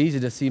 because it's easy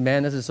to see,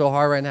 man, this is so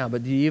hard right now.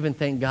 But do you even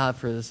thank God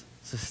for his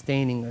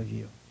sustaining of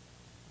you?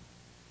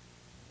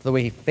 For the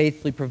way he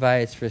faithfully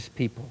provides for his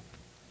people.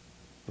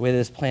 The way that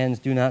his plans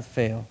do not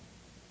fail.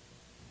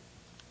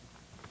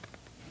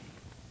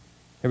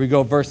 Here we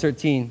go, verse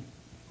 13.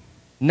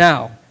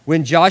 Now,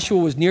 when Joshua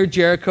was near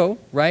Jericho,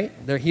 right?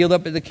 They're healed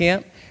up at the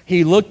camp.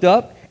 He looked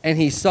up and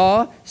he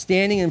saw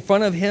standing in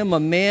front of him a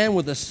man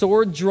with a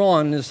sword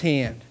drawn in his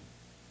hand.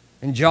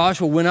 And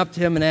Joshua went up to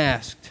him and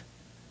asked,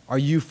 are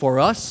you for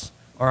us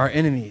or our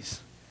enemies?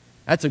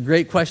 That's a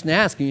great question to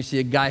ask when you see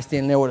a guy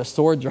standing there with a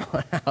sword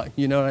drawn out.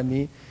 You know what I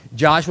mean?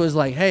 Joshua's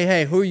like,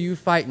 hey, who are you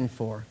fighting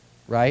for?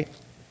 right?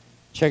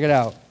 Check it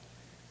out.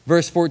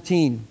 Verse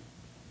 14.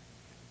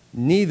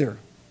 Neither,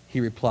 he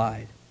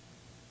replied.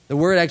 The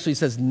word actually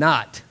says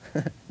not.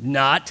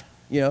 Not.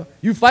 You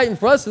fighting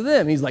for us or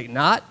them? He's like,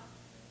 not.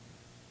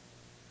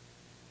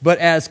 But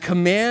as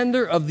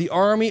commander of the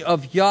army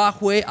of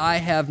Yahweh, I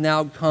have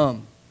now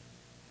come.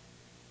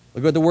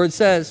 Look what the word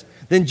says.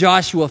 Then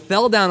Joshua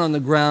fell down on the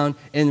ground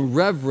in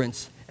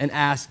reverence and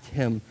asked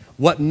him,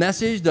 what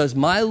message does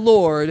my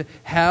Lord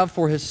have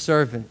for his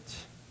servant?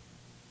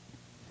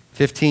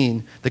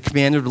 15. The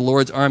commander of the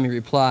Lord's army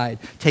replied,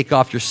 take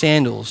off your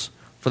sandals,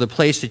 for the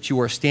place that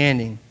you are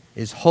standing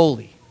is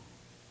holy.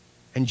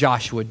 And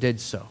Joshua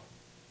did so.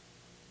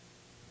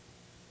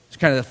 It's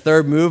kind of the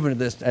third movement of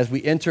this as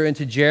we enter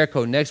into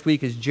Jericho. Next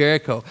week is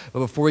Jericho. But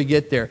before we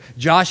get there,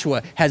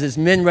 Joshua has his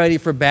men ready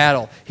for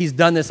battle. He's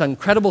done this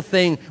incredible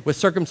thing with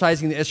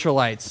circumcising the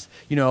Israelites,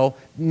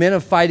 men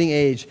of fighting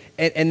age.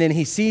 And then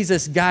he sees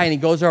this guy and he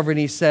goes over and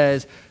he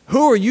says,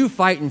 who are you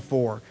fighting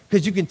for?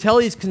 Because you can tell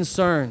he's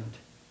concerned.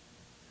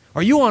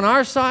 Are you on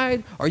our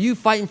side? Or are you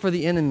fighting for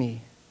the enemy?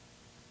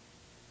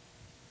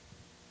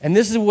 And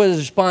this is what his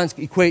response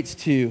equates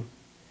to,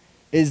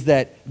 is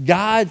that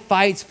God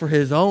fights for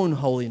his own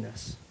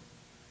holiness.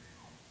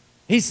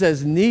 He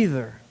says,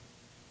 neither,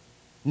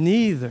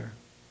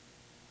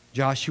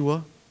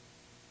 Joshua.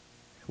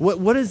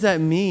 What does that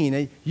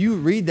mean? You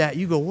read that,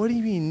 you go, what do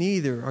you mean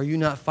neither? Are you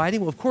not fighting?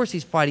 Well, of course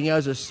he's fighting. He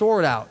has a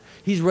sword out.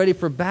 He's ready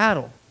for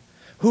battle.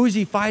 Who is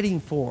he fighting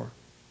for?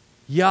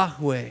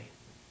 Yahweh.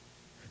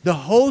 The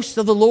host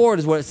of the Lord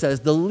is what it says.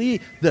 The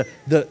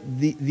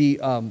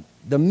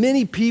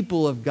many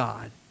people of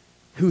God.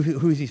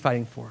 Who is he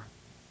fighting for?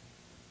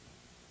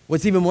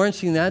 What's even more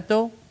interesting than that,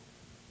 though,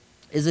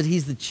 is that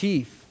he's the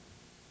chief.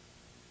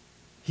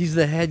 He's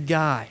the head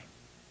guy.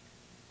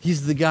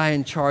 He's the guy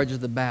in charge of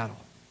the battle.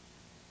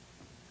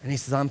 And he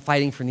says, I'm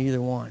fighting for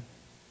neither one.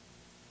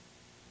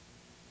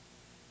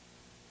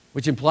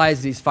 Which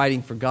implies that he's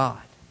fighting for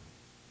God.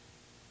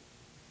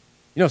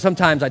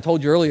 Sometimes, I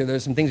told you earlier,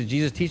 there's some things that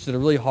Jesus teaches that are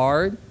really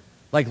hard,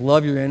 like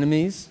love your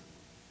enemies.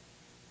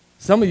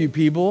 Some of you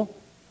people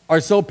are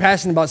so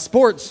passionate about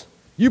sports,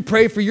 you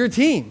pray for your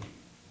team.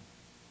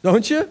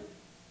 Don't you?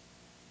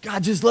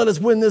 God, just let us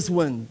win this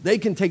one. They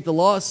can take the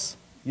loss.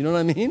 You know what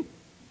I mean?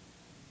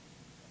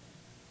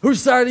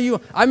 Whose side are you?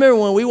 I remember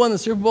when we won the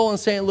Super Bowl in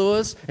St.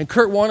 Louis and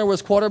Kurt Warner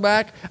was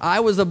quarterback. I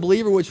was a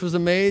believer, which was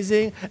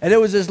amazing. And it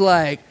was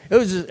like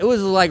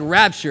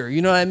rapture.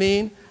 You know what I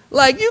mean?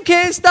 Like, you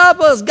can't stop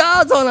us.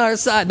 God's on our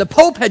side. The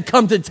Pope had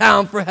come to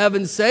town, for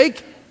heaven's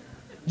sake.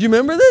 Do you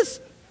remember this?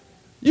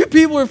 You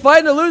people are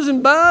fighting a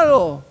losing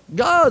battle.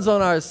 God's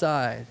on our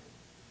side.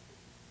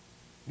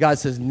 God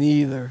says,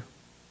 neither.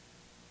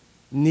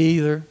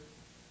 I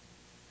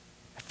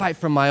fight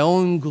for my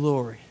own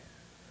glory.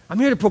 I'm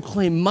here to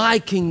proclaim my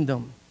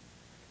kingdom.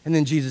 And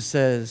then Jesus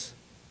says,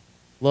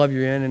 love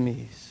your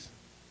enemies.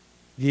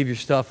 Give your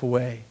stuff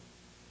away.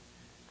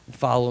 And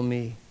follow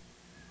me.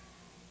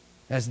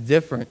 That's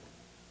different.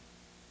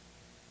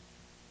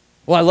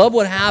 Well, I love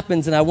what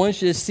happens, and I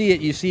want you to see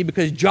it,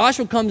 because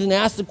Joshua comes and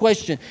asks the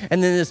question,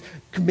 and then this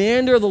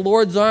commander of the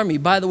Lord's army,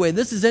 by the way,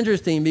 this is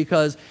interesting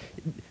because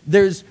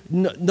there's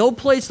no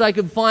place I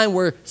could find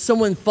where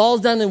someone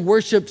falls down and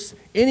worships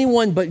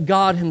anyone but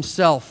God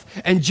himself.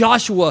 And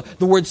Joshua,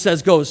 the word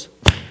says, goes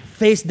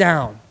face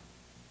down,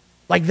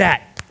 like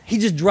that. He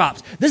just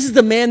drops. This is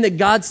the man that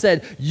God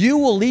said, you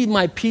will lead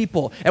my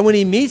people. And when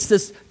he meets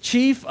this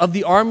chief of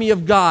the army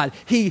of God,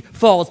 he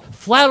falls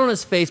flat on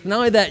his face. But not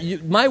only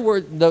that, my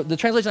word, the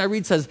translation I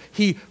read says,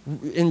 he,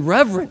 in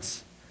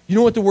reverence. You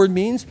know what the word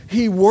means?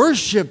 He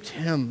worshiped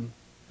him.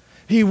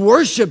 He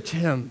worshiped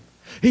him.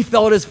 He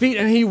fell at his feet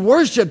and he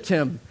worshiped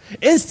him.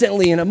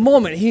 Instantly, in a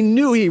moment,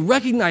 he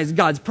recognized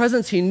God's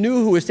presence. He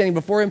knew who was standing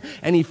before him,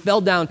 and he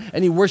fell down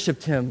and he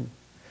worshiped him.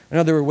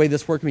 Another way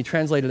this word can be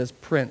translated as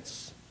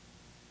prince.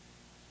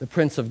 The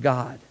Prince of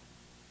God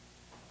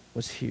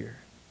was here.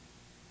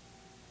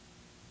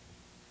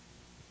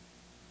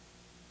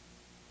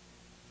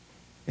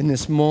 In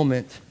this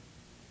moment,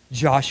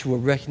 Joshua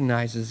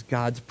recognizes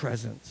God's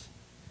presence.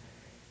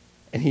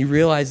 And he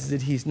realizes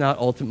that he's not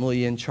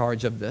ultimately in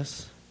charge of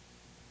this.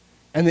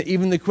 And that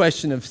even the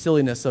question of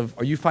silliness of,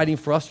 are you fighting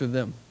for us or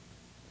them?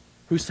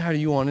 Whose side are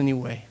you on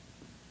anyway?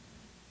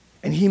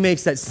 And he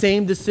makes that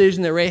same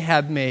decision that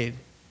Rahab made.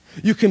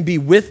 You can be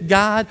with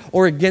God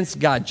or against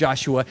God,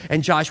 Joshua.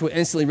 And Joshua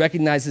instantly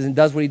recognizes and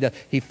does what he does.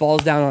 He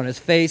falls down on his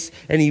face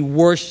and he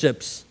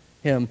worships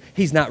him.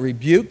 He's not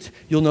rebuked.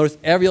 You'll notice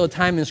every other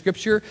time in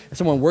Scripture, if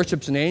someone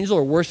worships an angel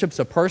or worships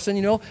a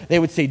person, they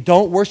would say,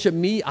 don't worship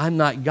me, I'm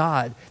not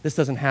God. This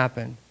doesn't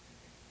happen.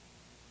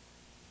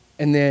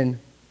 And then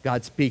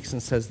God speaks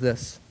and says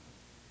this,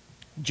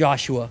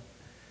 Joshua,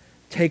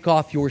 take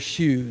off your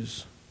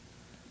shoes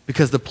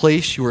because the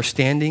place you are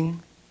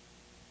standing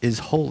is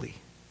holy.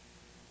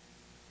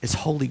 It's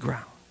holy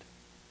ground.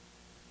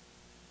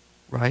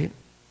 Right?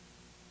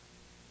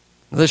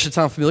 Now, this should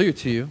sound familiar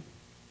to you.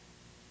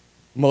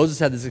 Moses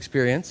had this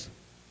experience,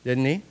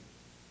 didn't he?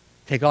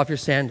 Take off your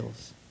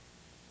sandals.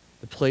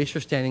 The place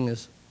you're standing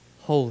is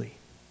holy.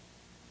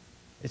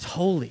 It's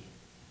holy.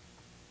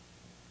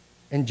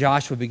 And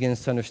Joshua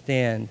begins to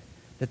understand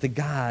that the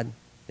God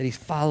that he's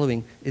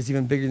following is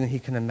even bigger than he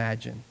can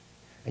imagine.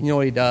 And you know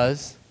what he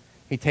does?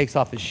 He takes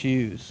off his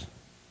shoes.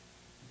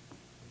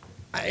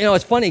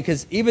 It's funny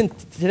because even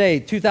today,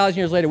 2,000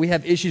 years later, we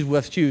have issues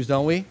with shoes,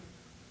 don't we?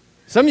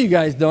 Some of you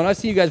guys don't. I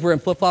see you guys wearing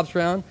flip-flops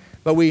around,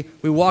 but we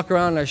walk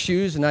around in our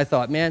shoes, and I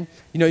thought, man,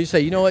 you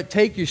say, you know what,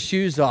 take your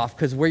shoes off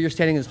because where you're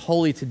standing is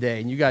holy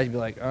today. And you guys be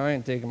like, I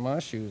ain't taking my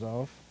shoes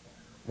off,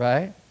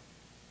 right?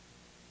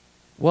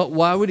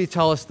 Why would he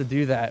tell us to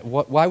do that?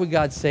 Why would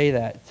God say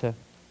that to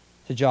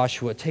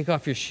Joshua? Take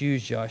off your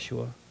shoes,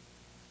 Joshua.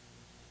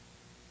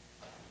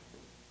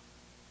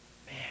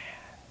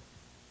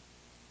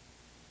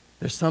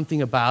 There's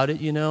something about it,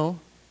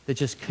 that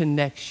just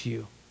connects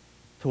you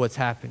to what's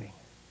happening.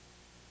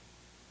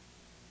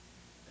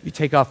 You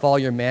take off all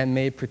your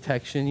man-made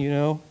protection,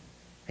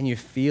 and you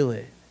feel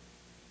it.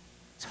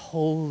 It's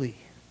holy.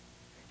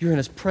 You're in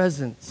his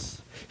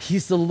presence.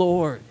 He's the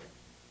Lord.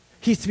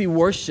 He's to be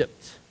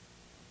worshiped.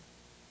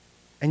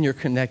 And you're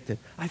connected.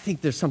 I think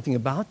there's something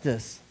about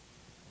this.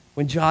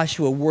 When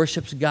Joshua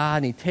worships God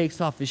and he takes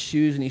off his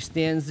shoes and he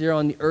stands there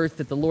on the earth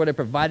that the Lord had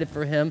provided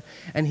for him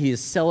and he is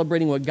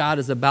celebrating what God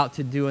is about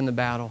to do in the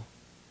battle.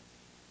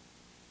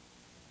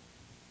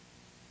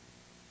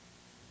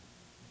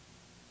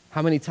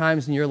 How many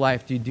times in your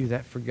life do you do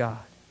that for God?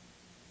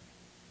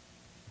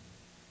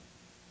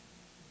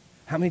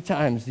 How many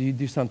times do you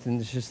do something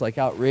that's just like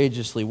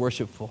outrageously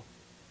worshipful?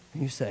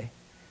 And you say,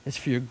 it's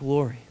for your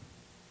glory.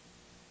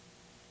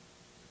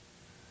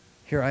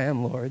 Here I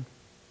am, Lord.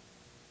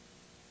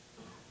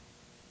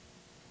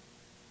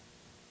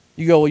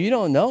 You go, well, you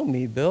don't know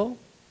me, Bill.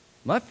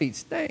 My feet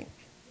stink.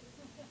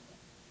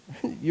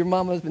 Your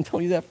mama has been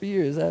telling you that for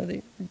years, hasn't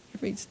they? Your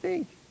feet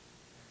stink.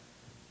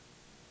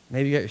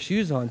 Maybe you got your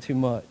shoes on too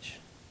much.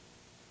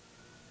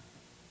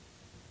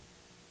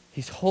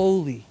 He's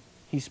holy.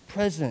 He's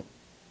present.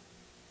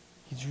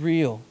 He's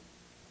real.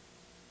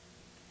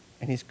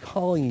 And he's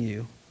calling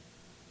you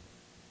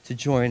to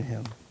join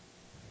him.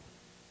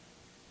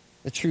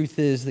 The truth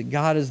is that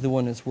God is the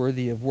one that's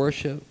worthy of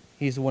worship.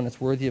 He's the one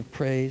that's worthy of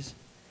praise.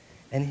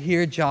 And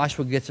here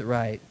Joshua gets it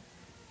right.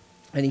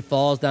 And he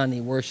falls down and he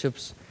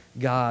worships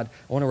God.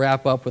 I want to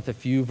wrap up with a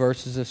few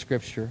verses of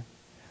Scripture.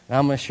 And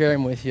I'm going to share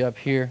them with you up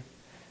here.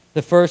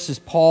 The first is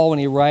Paul when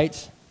he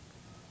writes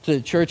to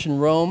the church in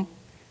Rome.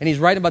 And he's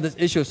writing about this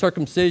issue of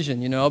circumcision,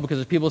 because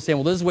there's people saying,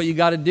 well, this is what you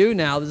got to do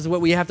now. This is what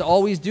we have to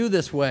always do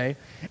this way.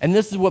 And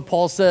this is what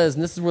Paul says,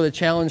 and this is where the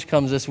challenge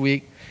comes this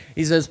week.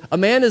 He says, a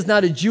man is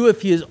not a Jew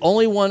if he is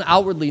only one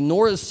outwardly,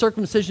 nor is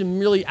circumcision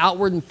merely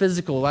outward and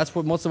physical. That's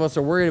what most of us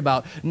are worried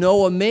about.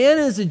 No, a man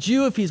is a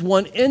Jew if he's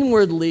one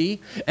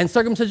inwardly, and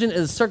circumcision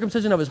is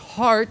circumcision of his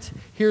heart,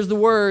 here's the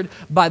word,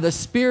 by the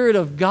Spirit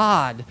of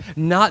God,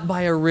 not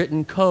by a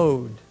written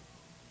code.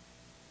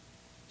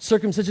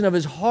 Circumcision of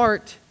his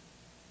heart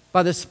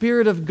by the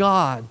Spirit of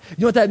God. You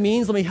know what that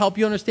means? Let me help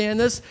you understand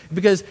this.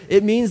 Because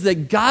it means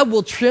that God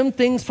will trim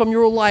things from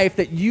your life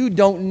that you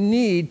don't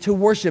need to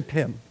worship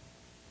him.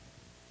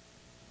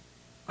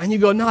 And you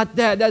go, not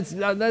that.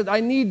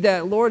 I need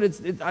that, Lord.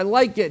 I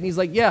like it. And he's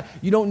like, yeah,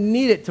 you don't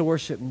need it to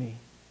worship me.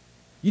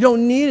 You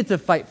don't need it to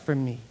fight for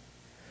me.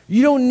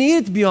 You don't need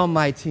it to be on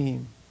my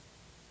team.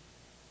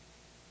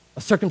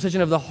 A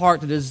circumcision of the heart,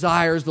 the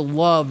desires, the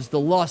loves, the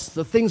lusts,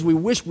 the things we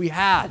wish we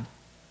had.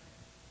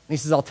 And he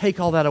says, I'll take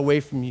all that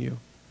away from you.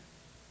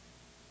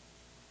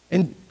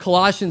 In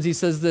Colossians, he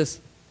says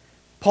this.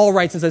 Paul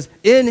writes and says,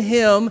 in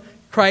him,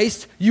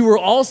 Christ, you were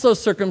also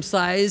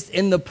circumcised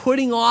in the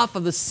putting off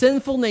of the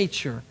sinful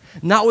nature,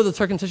 not with the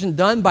circumcision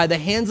done by the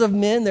hands of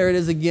men, there it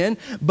is again,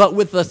 but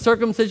with the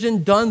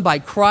circumcision done by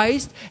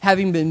Christ,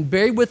 having been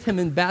buried with him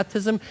in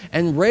baptism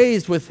and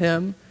raised with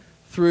him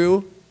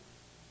through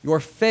your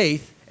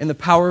faith in the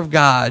power of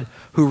God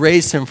who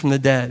raised him from the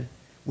dead.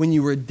 When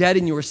you were dead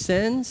in your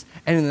sins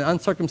and in the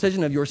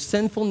uncircumcision of your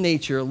sinful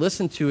nature,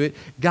 listen to it,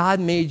 God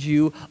made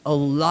you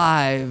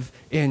alive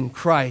in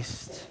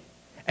Christ.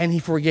 And he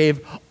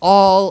forgave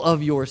all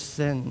of your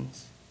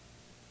sins.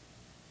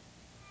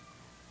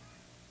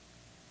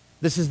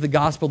 This is the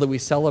gospel that we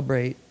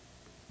celebrate.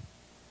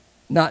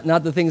 Not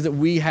the things that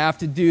we have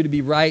to do to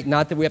be right,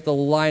 not that we have to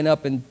line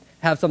up and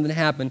have something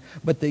happen,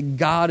 but that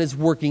God is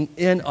working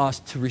in us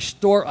to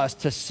restore us,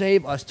 to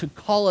save us, to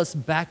call us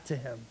back to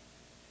him.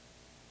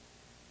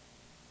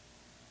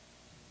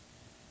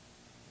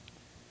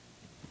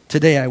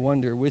 Today I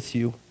wonder with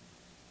you,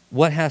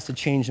 what has to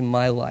change in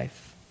my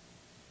life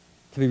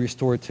to be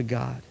restored to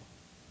God?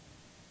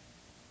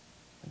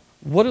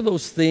 What are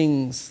those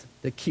things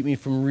that keep me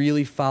from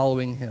really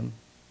following him?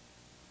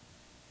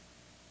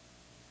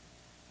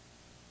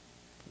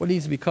 What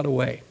needs to be cut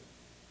away?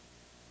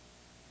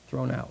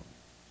 Thrown out.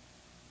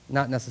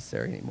 Not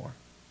necessary anymore.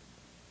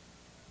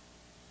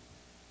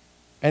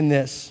 And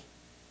this,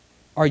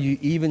 are you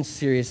even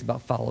serious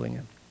about following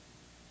him?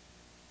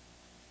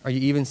 Are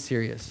you even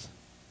serious?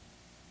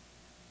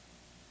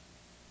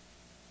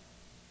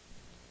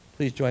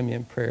 Please join me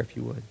in prayer if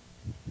you would.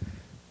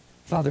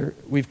 Father,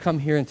 we've come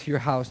here into your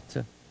house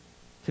to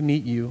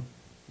meet you.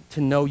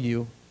 to know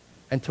you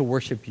and to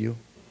worship you.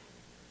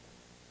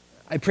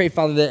 I pray,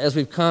 Father, that as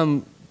we've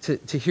come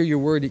to hear your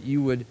word, that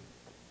you would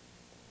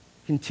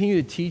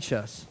continue to teach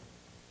us,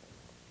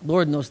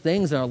 Lord, in those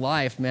things in our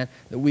life, man,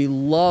 that we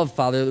love,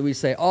 Father, that we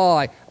say, oh,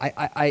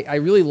 I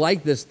really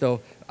like this,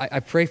 though. I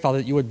pray, Father,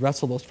 that you would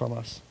wrestle those from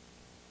us.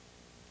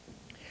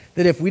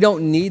 That if we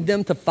don't need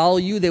them to follow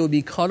you, they would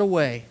be cut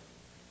away.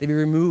 They'd be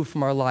removed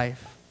from our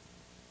life.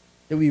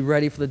 That we'd be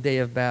ready for the day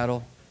of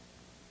battle.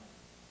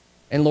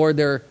 And Lord,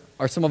 there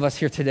are some of us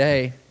here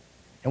today,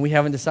 and we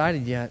haven't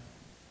decided yet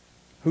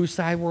whose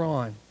side we're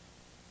on,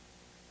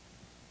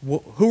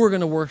 who we're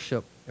going to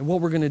worship, and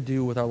what we're going to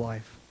do with our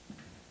life.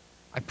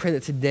 I pray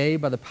that today,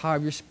 by the power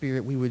of your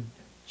Spirit, we would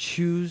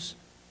choose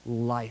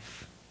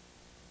life.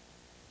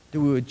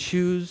 That we would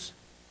choose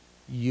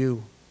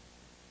you.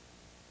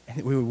 And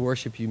that we would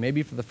worship you,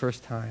 maybe for the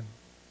first time.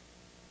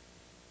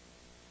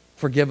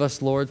 Forgive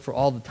us, Lord, for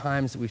all the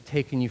times that we've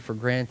taken you for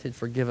granted.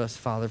 Forgive us,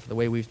 Father, for the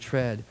way we've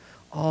tread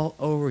all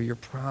over your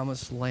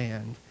promised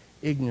land,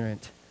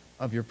 ignorant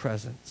of your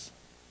presence.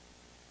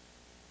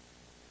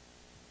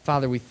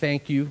 Father, we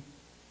thank you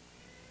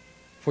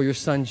for your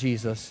Son,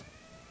 Jesus,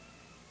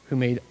 who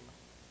made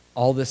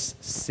all this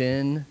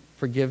sin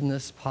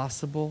forgiveness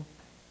possible,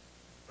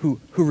 who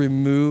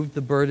removed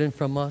the burden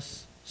from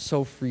us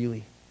so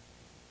freely.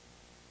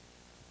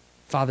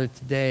 Father,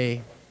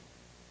 today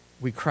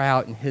we cry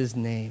out in his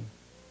name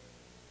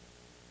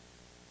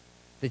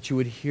that you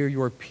would hear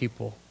your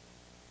people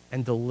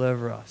and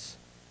deliver us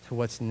to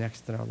what's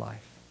next in our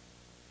life.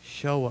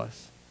 Show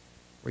us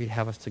where you'd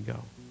have us to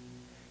go.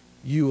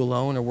 You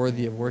alone are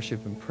worthy of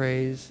worship and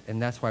praise,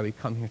 and that's why we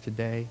come here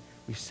today.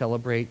 We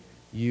celebrate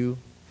you,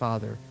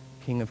 Father,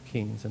 King of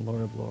kings and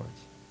Lord of lords.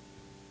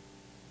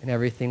 In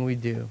everything we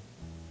do,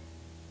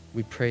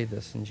 we pray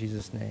this in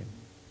Jesus' name.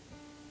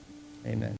 Amen.